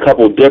looked at a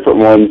couple of different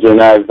ones,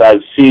 and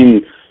I've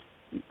seen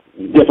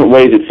different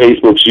ways that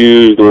Facebook's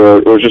used,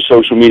 or just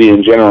social media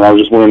in general. I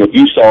was just wondering if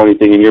you saw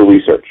anything in your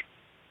research.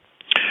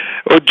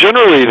 Well,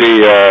 generally,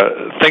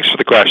 thanks for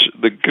the question.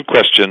 The good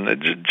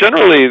question.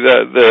 Generally,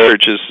 the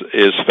research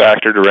is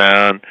factored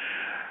around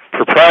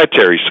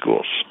proprietary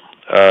schools,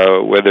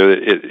 whether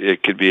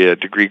it could be a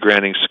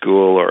degree-granting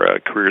school or a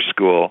career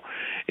school.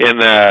 In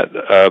that,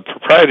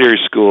 proprietary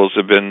schools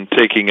have been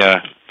taking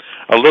a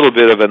little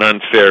bit of an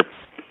unfair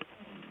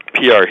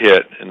PR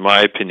hit, in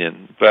my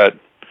opinion, but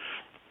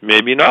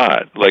maybe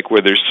not. Like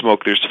where there's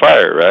smoke, there's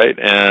fire, right?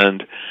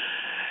 And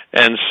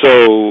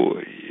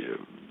so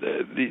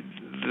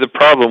the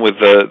problem with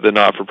the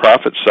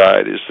not-for-profit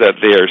side is that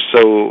they are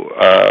so,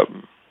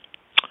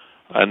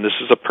 and this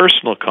is a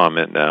personal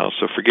comment now,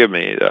 so forgive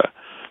me,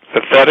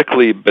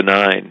 pathetically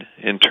benign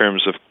in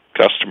terms of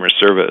customer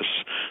service,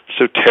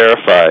 so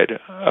terrified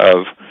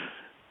of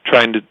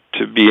trying to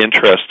be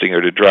interesting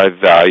or to drive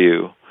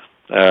value,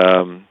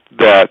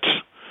 that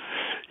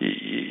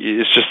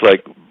it's just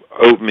like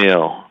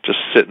oatmeal, just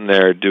sitting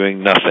there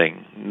doing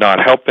nothing, not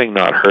helping,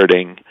 not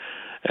hurting,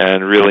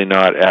 and really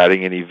not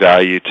adding any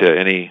value to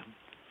any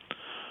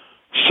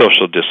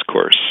social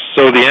discourse.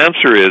 So the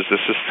answer is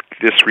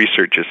this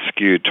research is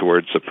skewed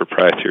towards the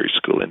proprietary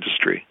school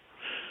industry.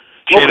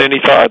 Shane, any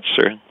thoughts?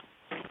 Or?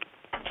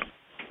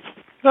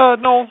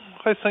 No,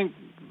 I think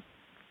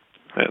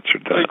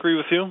answered that. I agree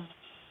with you.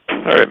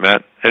 All right,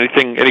 Matt. Any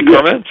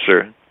comments?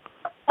 Or?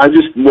 I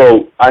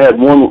had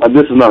one.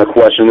 This is not a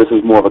question. This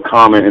is more of a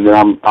comment, and then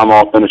I'm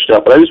all finished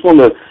up. But I just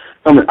wanted to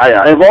comment.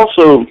 I have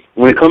also,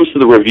 when it comes to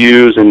the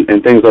reviews and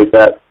things like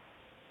that,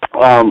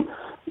 want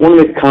to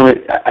make a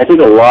comment. I think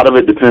a lot of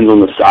it depends on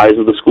the size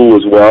of the school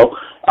as well.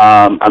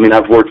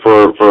 I've worked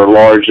for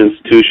large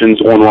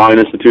institutions, online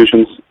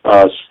institutions.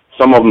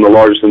 Some of them the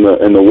largest in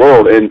the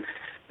world, and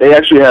they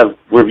actually have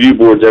review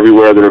boards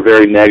everywhere that are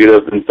very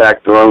negative. In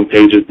fact, their own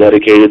page is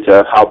dedicated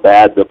to how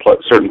bad the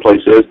certain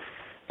place is,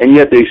 and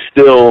yet they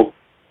still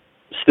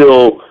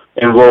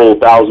enroll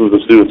thousands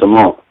of students a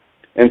month.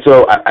 And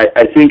so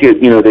I think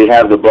they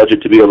have the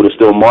budget to be able to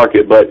still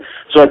market. But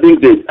so I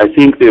think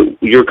that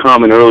your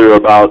comment earlier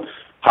about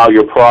how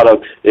your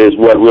product is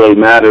what really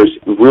matters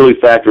really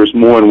factors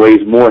more and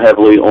weighs more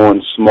heavily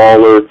on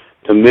smaller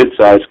to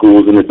mid-sized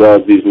schools than it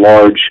does these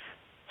large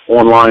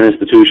online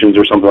institutions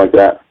or something like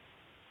that.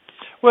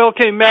 Well,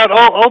 okay, Matt,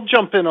 I'll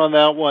jump in on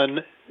that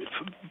one.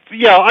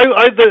 Yeah,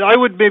 I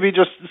would maybe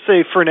just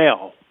say for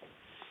now,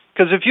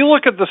 because if you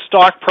look at the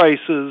stock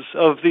prices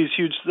of these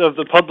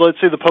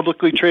let's say the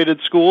publicly traded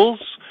schools,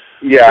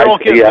 they're all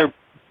getting their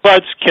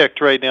butts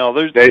kicked right now.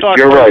 Their stock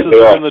prices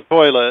are in the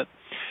toilet.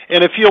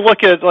 And if you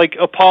look at, like,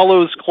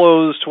 Apollo's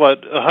closed,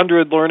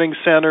 100 learning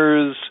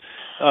centers,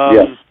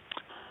 they're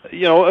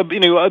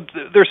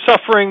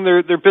suffering,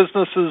 their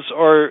businesses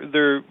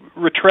they're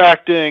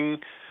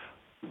retracting.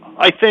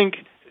 I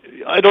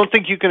don't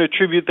think you can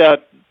attribute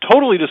that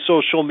totally to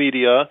social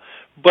media,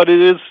 but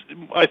it is,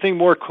 I think,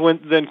 more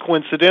than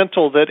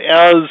coincidental that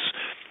as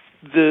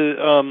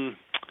the,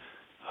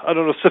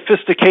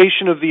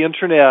 sophistication of the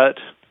Internet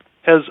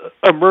has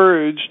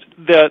emerged,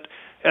 that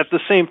at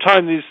the same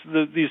time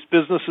these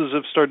businesses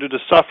have started to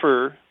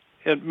suffer,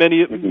 and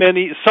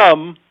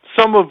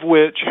some of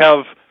which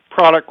have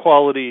product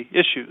quality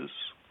issues.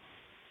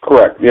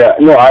 Correct. Yeah.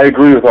 No, I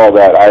agree with all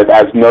that.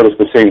 I've noticed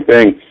the same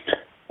thing.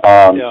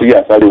 So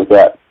yes, I agree with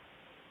that.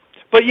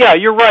 But yeah,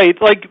 you're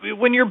right. Like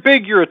when you're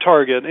big, you're a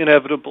target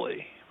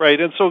inevitably, right?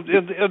 And so,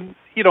 and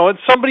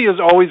somebody is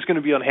always going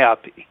to be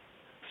unhappy.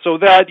 So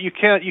that you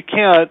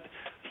can't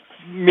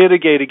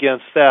mitigate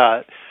against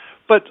that.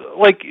 But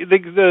like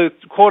the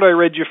quote I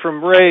read you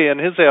from Ray and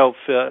his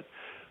outfit,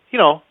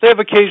 they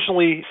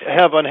occasionally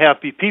have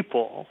unhappy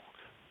people,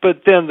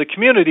 but then the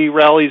community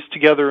rallies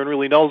together and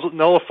really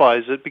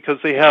nullifies it because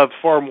they have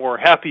far more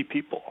happy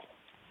people.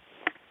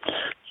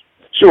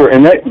 Sure,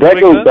 and that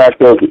goes back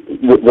to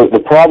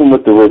the problem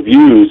with the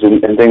reviews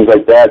and things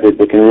like that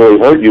can really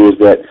hurt you is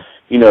that,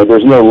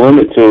 there's no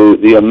limit to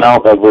the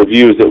amount of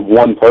reviews that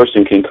one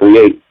person can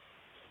create.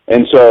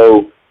 And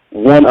so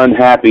one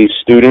unhappy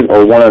student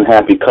or one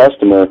unhappy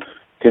customer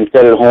can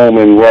sit at home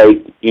and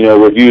write,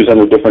 reviews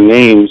under different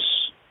names,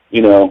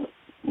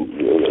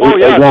 Oh,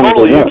 yeah,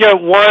 totally. You get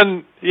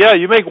one,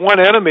 you make one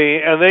enemy,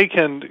 and they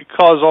can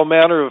cause all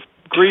manner of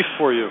grief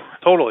for you.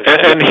 Totally.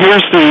 And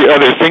here's the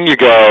other thing, you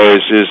guys,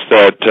 is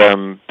that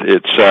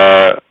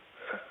it's,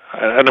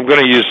 and I'm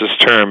going to use this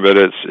term, but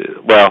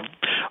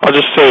I'll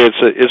just say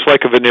it's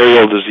like a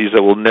venereal disease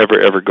that will never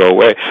ever go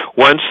away.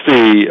 Once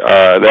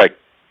that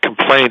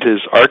complaint is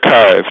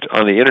archived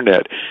on the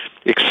internet,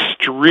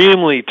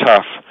 extremely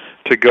tough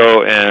to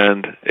go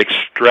and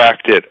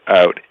extract it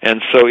out.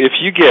 And so if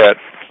you get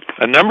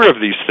a number of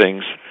these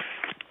things,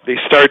 they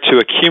start to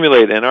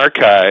accumulate and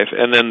archive,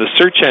 and then the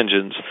search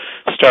engines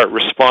start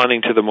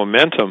responding to the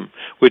momentum,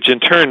 which in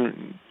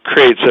turn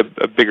creates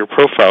a bigger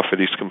profile for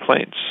these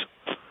complaints.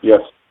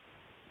 Yes.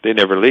 They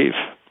never leave.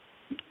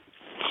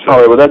 So. All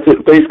right, well, that's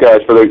it. Thanks,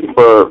 guys, for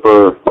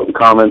the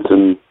comments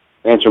and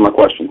answering my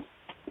question.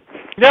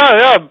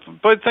 Yeah,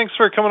 but thanks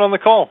for coming on the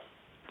call.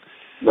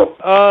 No.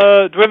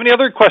 Do we have any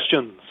other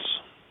questions?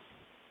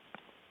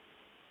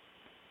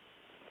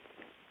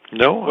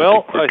 No?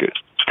 Well, we're good.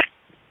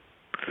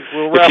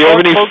 We'll wrap if you have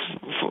any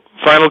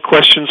final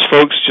questions,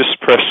 folks, just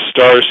press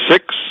 *6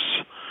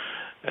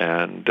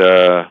 and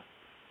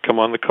come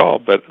on the call.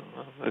 But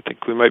I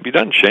think we might be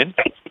done, Shane.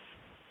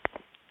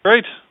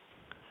 Great.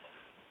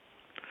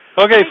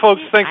 Okay,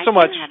 folks, thanks so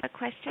much. I have a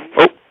question.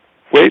 Oh,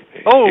 wait.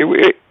 Oh.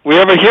 We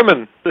have a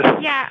human.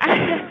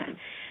 Yeah.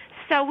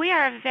 So we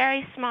are a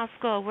very small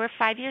school. We're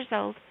 5 years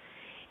old.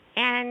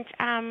 And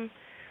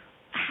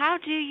how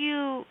do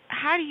you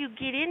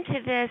get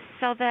into this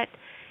so that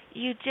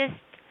you just,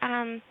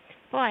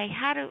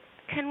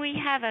 can we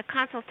have a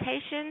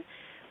consultation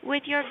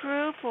with your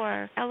group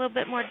or a little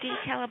bit more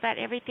detail about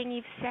everything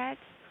you've said?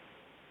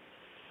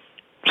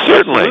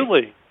 Certainly.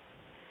 Absolutely.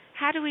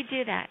 How do we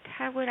do that?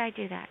 How would I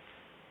do that?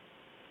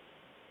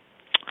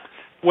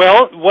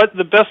 Well, what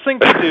the best thing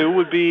to do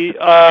would be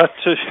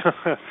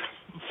to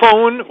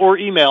phone or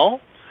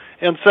email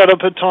and set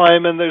up a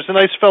time. And there's a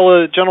nice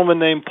gentleman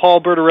named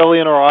Paul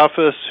Bertarelli in our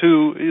office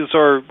who is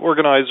our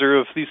organizer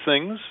of these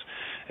things.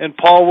 And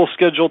Paul will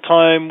schedule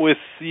time with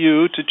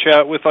you to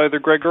chat with either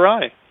Greg or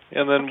I.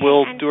 And then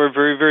we'll do our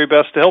very, very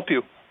best to help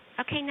you.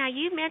 Okay, now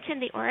you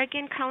mentioned the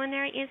Oregon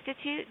Culinary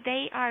Institute.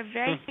 They are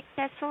very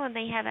successful, and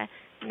they have a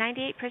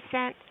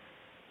 98%,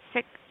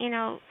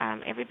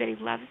 everybody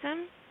loves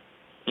them.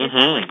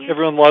 Mm-hmm.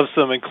 Everyone loves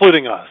them,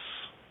 including us.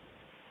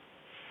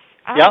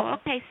 Oh, yeah.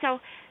 Okay. So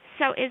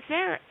is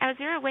there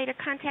a way to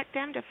contact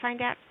them to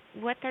find out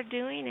what they're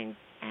doing,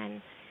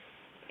 and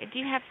do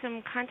you have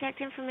some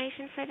contact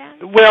information for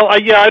them? Well,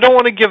 I don't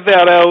want to give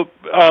that out,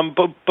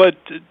 but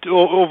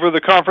over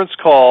the conference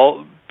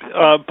call.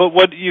 But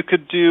what you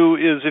could do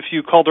is, if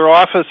you called our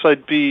office,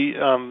 I'd be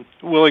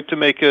willing to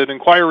make an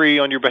inquiry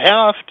on your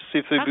behalf to see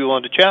if they'd be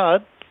willing to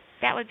chat.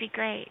 That would be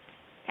great.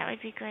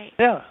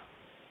 Yeah.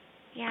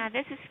 Yeah,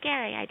 this is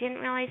scary. I didn't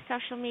realize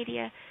social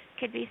media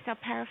could be so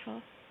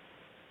powerful.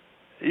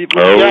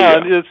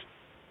 Yeah, it's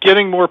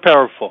getting more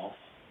powerful.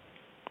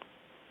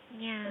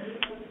 Yeah.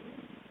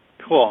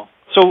 Cool.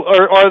 So,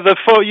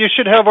 you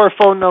should have our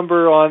phone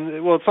number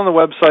on. Well, it's on the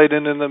website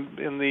and in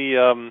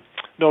the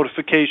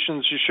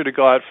notifications you should have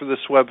got for this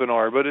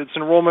webinar. But it's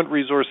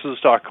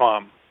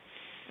enrollmentresources.com.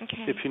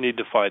 Okay. If you need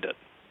to find it.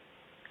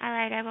 All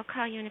right, I will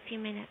call you in a few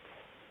minutes.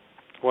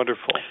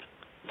 Wonderful.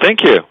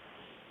 Thank you.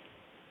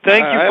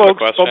 Thank you,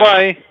 folks.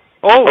 Bye-bye.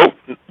 Oh,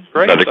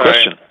 great. Another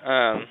question.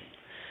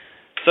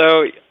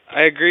 So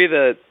I agree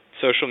that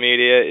social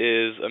media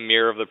is a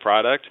mirror of the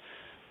product,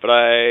 but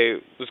I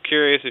was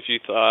curious if you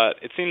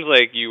thought, it seems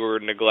like you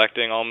were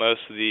neglecting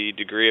almost the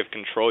degree of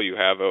control you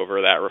have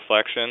over that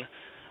reflection.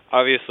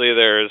 Obviously,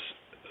 there's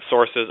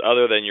sources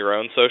other than your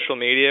own social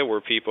media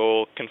where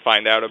people can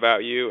find out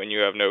about you and you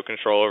have no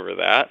control over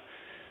that.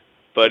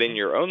 But in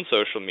your own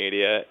social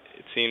media,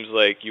 it seems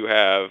like you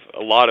have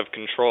a lot of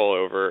control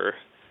over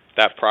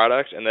that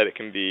product, and that it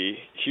can be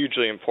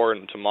hugely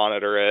important to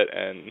monitor it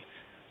and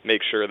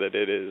make sure that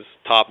it is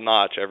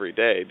top-notch every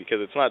day,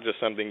 because it's not just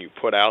something you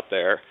put out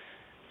there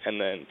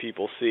and then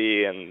people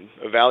see and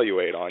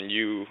evaluate on.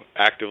 You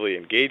actively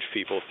engage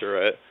people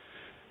through it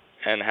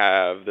and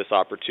have this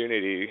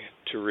opportunity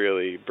to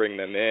really bring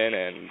them in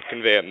and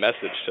convey a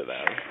message to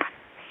them.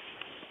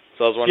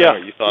 So I was wondering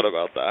what you thought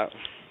about that.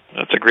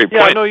 That's a great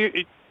point. Yeah, no,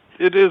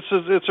 it is.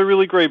 It's a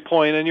really great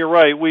point, and you're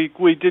right.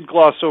 We did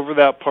gloss over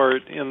that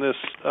part in this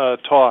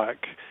talk.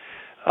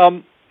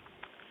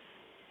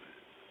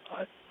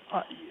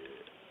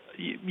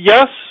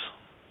 Yes,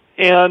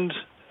 and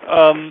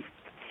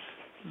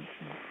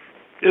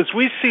as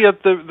we see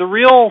it, the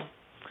real,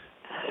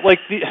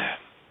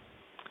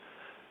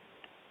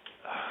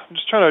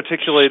 just trying to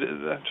articulate.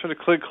 I'm trying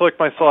to collect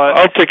my thought.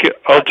 I'll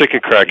take a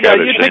crack at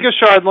it. Yeah, you take a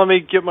shot. And let me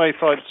get my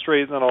thoughts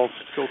straight, and then I'll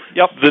go.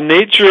 Yep. The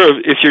nature of,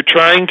 if you're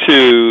trying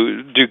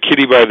to do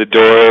kitty by the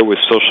door with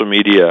social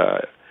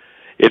media,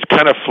 it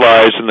kind of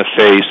flies in the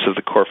face of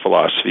the core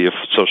philosophy of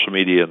social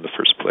media in the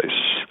first place.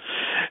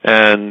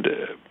 And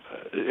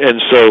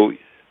so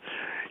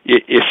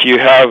if you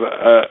have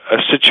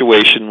a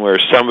situation where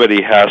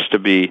somebody has to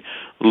be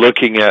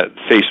looking at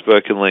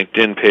Facebook and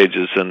LinkedIn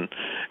pages and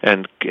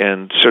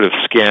sort of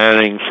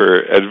scanning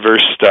for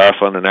adverse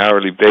stuff on an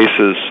hourly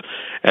basis,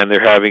 and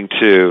they're having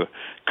to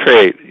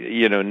create,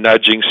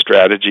 nudging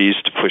strategies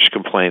to push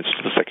complaints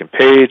to the second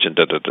page and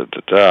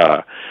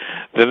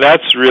then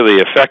that's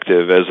really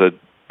effective as a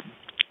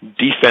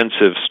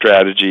defensive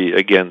strategy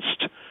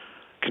against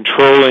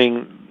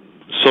controlling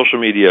social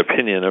media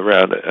opinion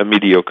around a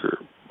mediocre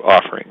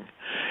offering.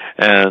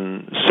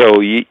 And so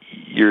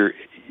you're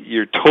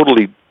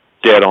totally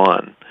dead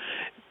on,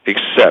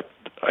 except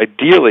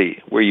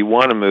ideally where you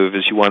want to move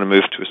is you want to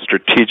move to a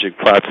strategic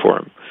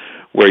platform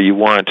where you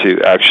want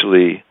to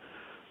actually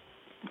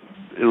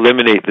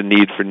eliminate the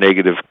need for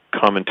negative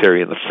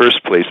commentary in the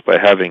first place by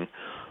having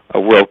a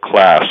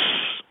world-class,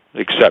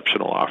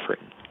 exceptional offering.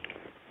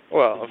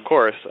 Well, of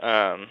course,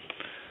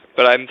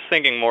 but I'm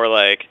thinking more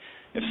like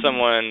if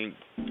someone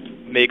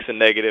makes a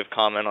negative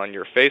comment on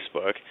your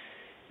Facebook,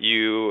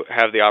 you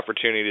have the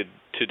opportunity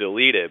to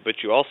delete it,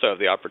 but you also have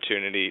the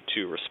opportunity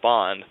to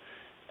respond.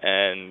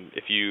 And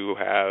if you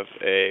have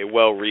a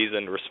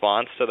well-reasoned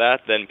response to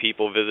that, then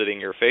people visiting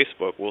your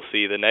Facebook will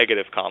see the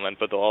negative comment,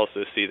 but they'll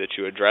also see that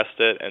you addressed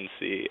it and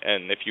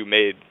if you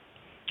made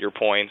your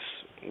points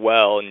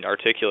well and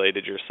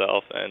articulated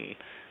yourself, and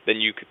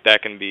then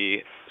that can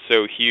be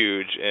so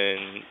huge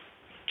in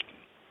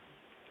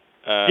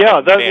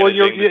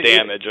managing the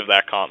damage of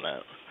that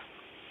comment.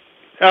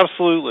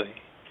 Absolutely.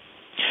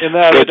 So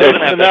it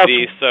doesn't have to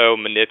be so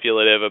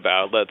manipulative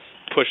about let's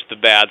push the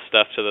bad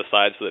stuff to the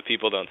side so that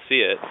people don't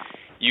see it.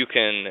 You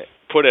can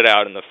put it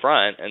out in the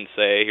front and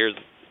say, you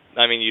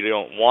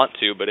don't want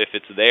to, but if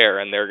it's there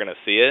and they're going to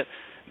see it,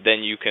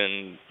 then you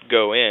can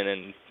go in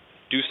and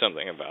do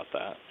something about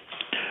that.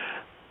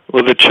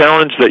 Well, the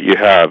challenge that you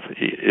have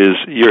is,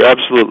 you're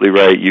absolutely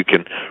right. You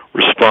can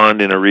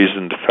respond in a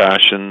reasoned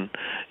fashion.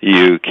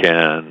 You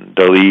can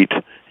delete.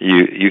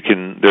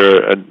 There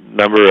are a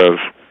number of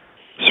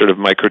sort of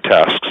micro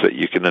tasks that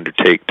you can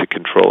undertake to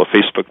control a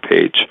Facebook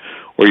page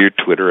or your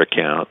Twitter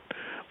account.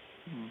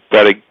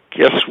 But I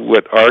guess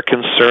what our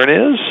concern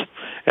is,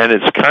 and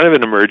it's kind of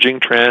an emerging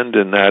trend,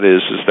 and that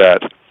is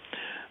that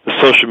the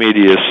social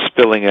media is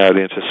spilling out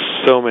into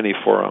so many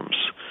forums.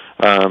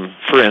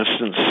 For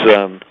instance,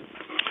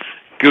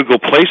 Google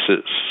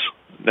Places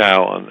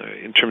now,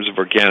 in terms of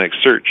organic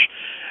search,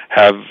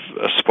 have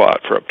a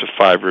spot for up to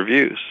 5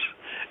 reviews.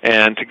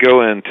 And to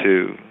go in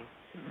to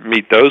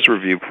meet those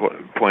review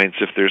points,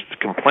 if there's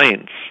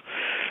complaints,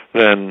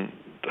 then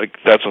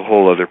that's a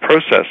whole other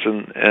process.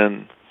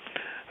 And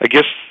I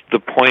guess the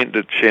point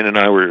that Shane and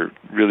I were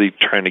really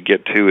trying to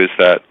get to is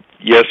that,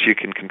 yes, you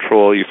can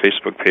control your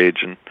Facebook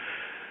page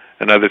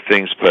and other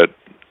things, but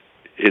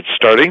it's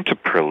starting to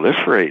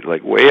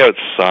proliferate way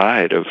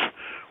outside of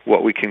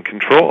what we can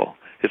control.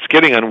 It's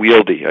getting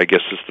unwieldy, I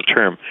guess is the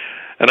term.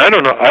 And I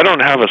don't know. I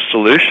don't have a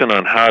solution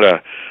on how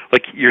to,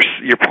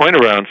 your point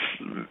around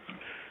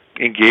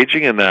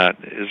engaging in that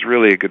is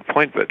really a good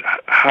point. But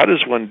how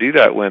does one do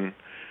that when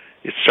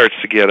it starts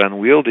to get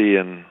unwieldy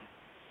and?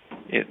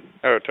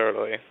 Oh,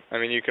 totally.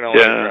 You can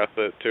only address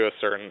it to a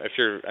certain.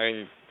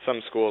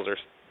 Some schools are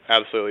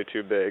absolutely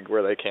too big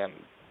where they can't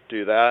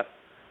do that.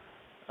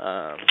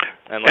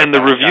 And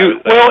the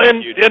review.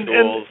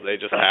 Schools, they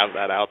just have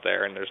that out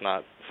there, and there's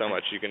not so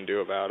much you can do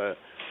about it.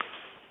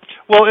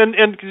 Well,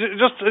 and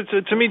just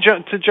to me,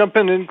 to jump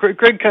in, and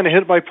Greg kind of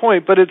hit my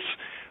point, but it's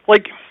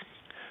like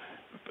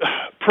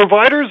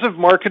providers of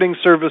marketing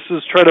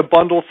services try to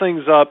bundle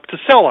things up to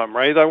sell them,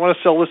 right? I want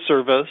to sell this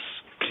service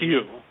to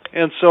you.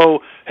 And so,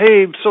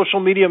 hey, social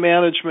media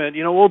management,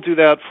 we'll do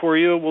that for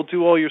you. We'll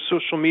do all your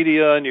social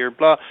media and your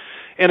blah.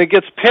 And it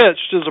gets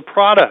pitched as a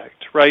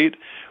product, right,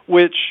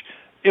 which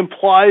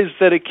implies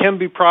that it can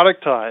be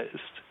productized.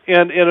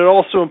 And it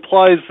also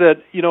implies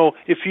that,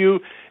 if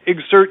you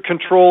exert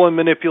control and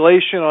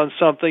manipulation on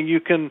something,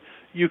 you can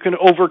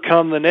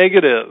overcome the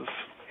negative.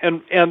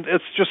 And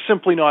it's just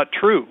simply not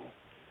true.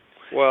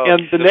 Well,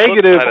 and the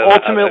negative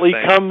ultimately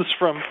comes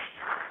from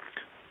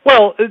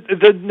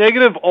the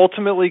negative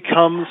ultimately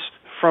comes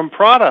from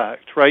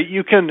product, right?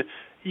 You can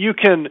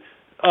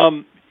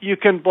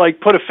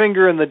put a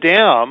finger in the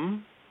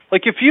dam.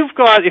 If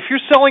you're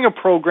selling a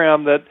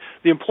program that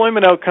the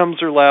employment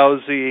outcomes are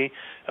lousy,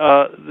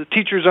 the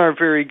teachers aren't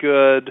very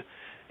good,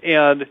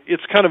 and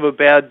it's kind of a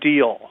bad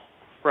deal,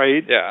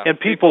 right? Yeah. And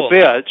people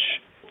bitch.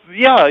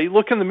 Yeah, you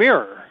look in the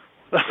mirror.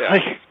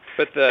 Yeah.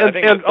 But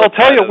I'll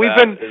tell you, we've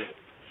been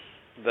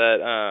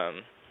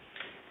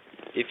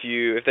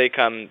if they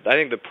come, I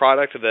think the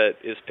product that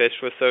is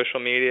pitched with social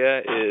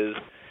media is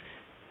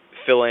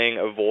filling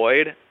a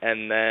void,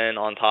 and then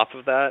on top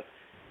of that,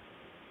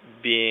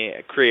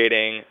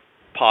 creating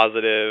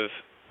positive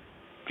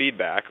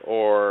feedback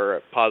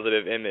or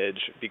positive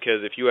image,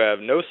 because if you have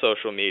no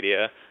social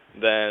media,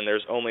 then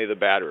there's only the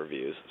bad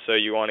reviews. So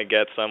you want to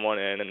get someone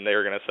in, and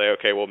they're going to say,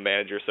 okay, we'll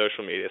manage your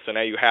social media. So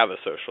now you have a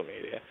social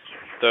media.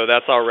 So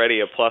that's already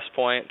a plus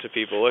point to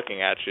people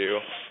looking at you.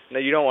 Now,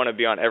 you don't want to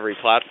be on every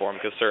platform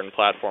because certain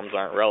platforms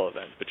aren't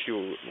relevant, but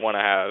you want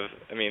to have,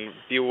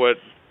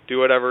 do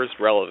whatever's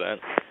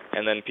relevant,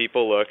 and then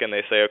people look and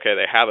they say, okay,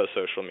 they have a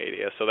social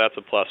media, so that's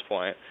a plus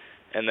point.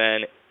 And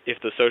then if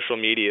the social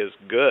media is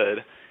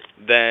good,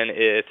 then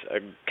it's a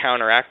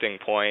counteracting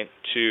point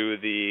to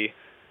the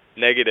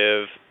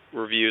negative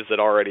reviews that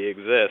already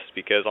exist,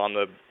 because on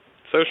the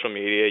social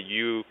media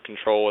you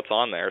control what's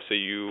on there. So if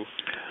you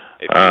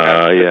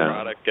have a good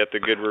product, get the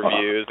good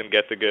reviews and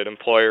get the good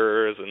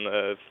employers and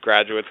the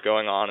graduates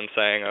going on and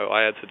saying, oh,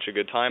 I had such a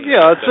good time.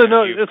 Yeah, it's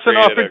an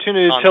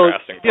opportunity to tell.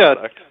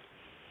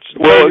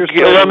 Well,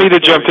 allow me to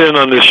jump in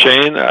on this,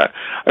 Shane. I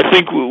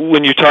think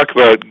when you talk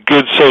about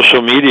good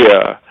social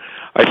media,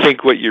 I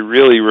think what you're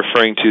really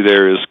referring to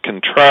there is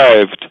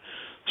contrived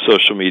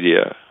social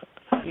media.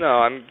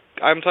 No,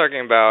 I'm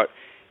talking about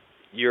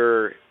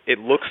it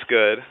looks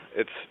good,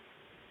 it's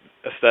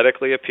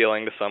aesthetically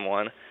appealing to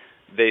someone,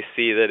 they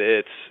see that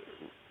it's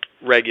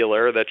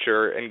regular, that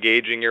you're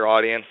engaging your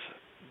audience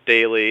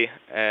daily,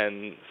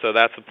 and so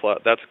that's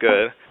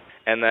good.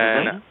 And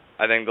then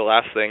I think the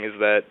last thing is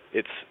that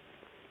it's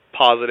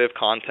positive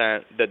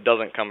content that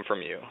doesn't come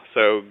from you.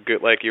 So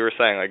good, like you were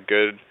saying, like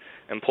good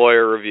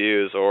employer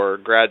reviews or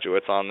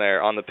graduates on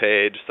the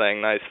page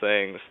saying nice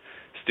things,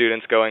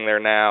 students going there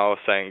now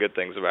saying good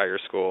things about your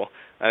school.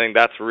 I think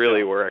that's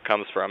really where it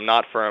comes from,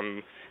 not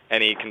from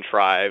any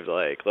contrived,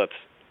 like, let's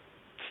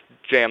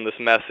jam this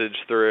message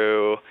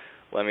through,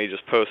 let me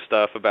just post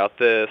stuff about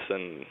this,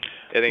 and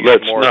I think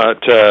let's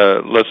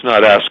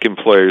not ask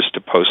employers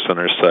to post on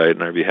our site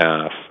on our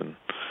behalf, and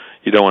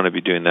you don't want to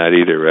be doing that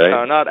either, right?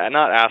 No, not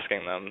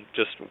asking them,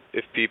 just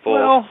if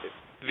people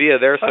via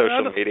their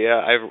social media.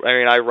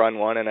 I run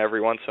one, and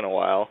every once in a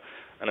while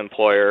an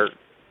employer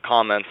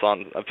comments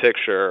on a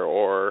picture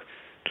or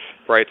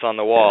writes on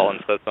the wall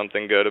and says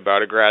something good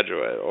about a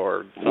graduate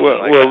or something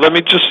like that. Well,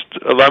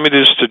 allow me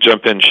just to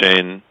jump in,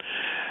 Shane.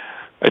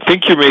 I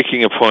think you're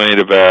making a point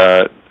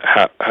about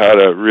how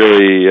to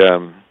really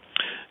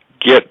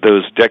get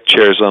those deck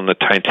chairs on the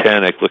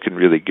Titanic looking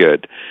really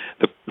good.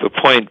 The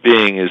point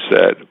being is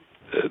that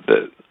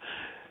the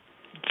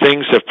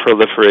things have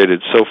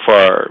proliferated so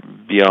far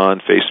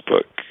beyond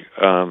Facebook,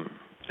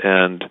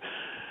 and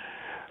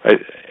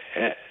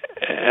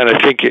I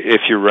think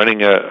if you're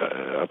running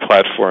a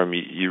platform,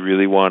 you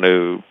really want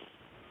to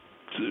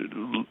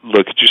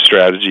look at your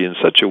strategy in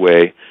such a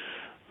way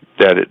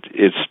that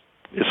it's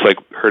like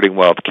herding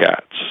wild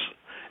cats,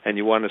 and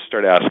you want to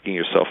start asking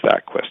yourself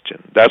that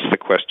question. That's the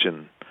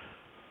question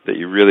that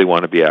you really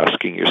want to be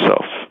asking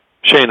yourself.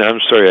 Shane, I'm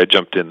sorry I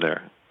jumped in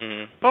there.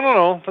 Mm-hmm.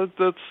 No,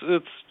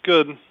 it's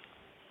good.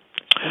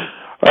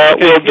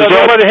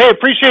 Hey,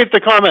 appreciate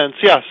the comments.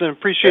 Yes, and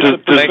appreciate the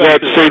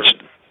perspective.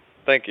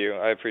 Thank you.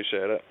 I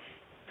appreciate it.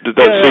 Did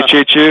that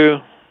satiate you?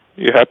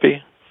 You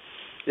happy?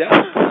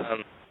 Yeah.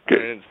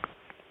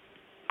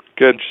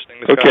 Good.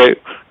 Okay.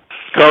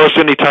 Call us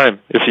anytime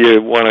if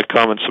you want to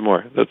comment some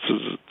more.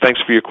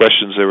 Thanks for your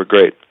questions. They were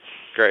great.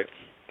 Great.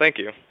 Thank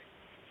you.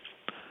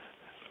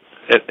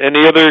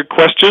 Any other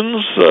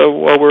questions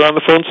while we're on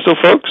the phone still,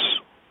 folks?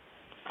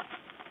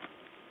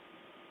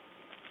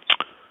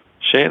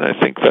 Shane, I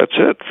think that's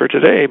it for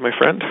today, my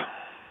friend.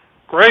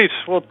 Great.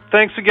 Well,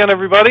 thanks again,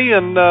 everybody,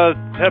 and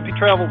happy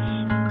travels.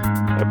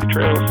 Happy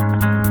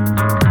trails.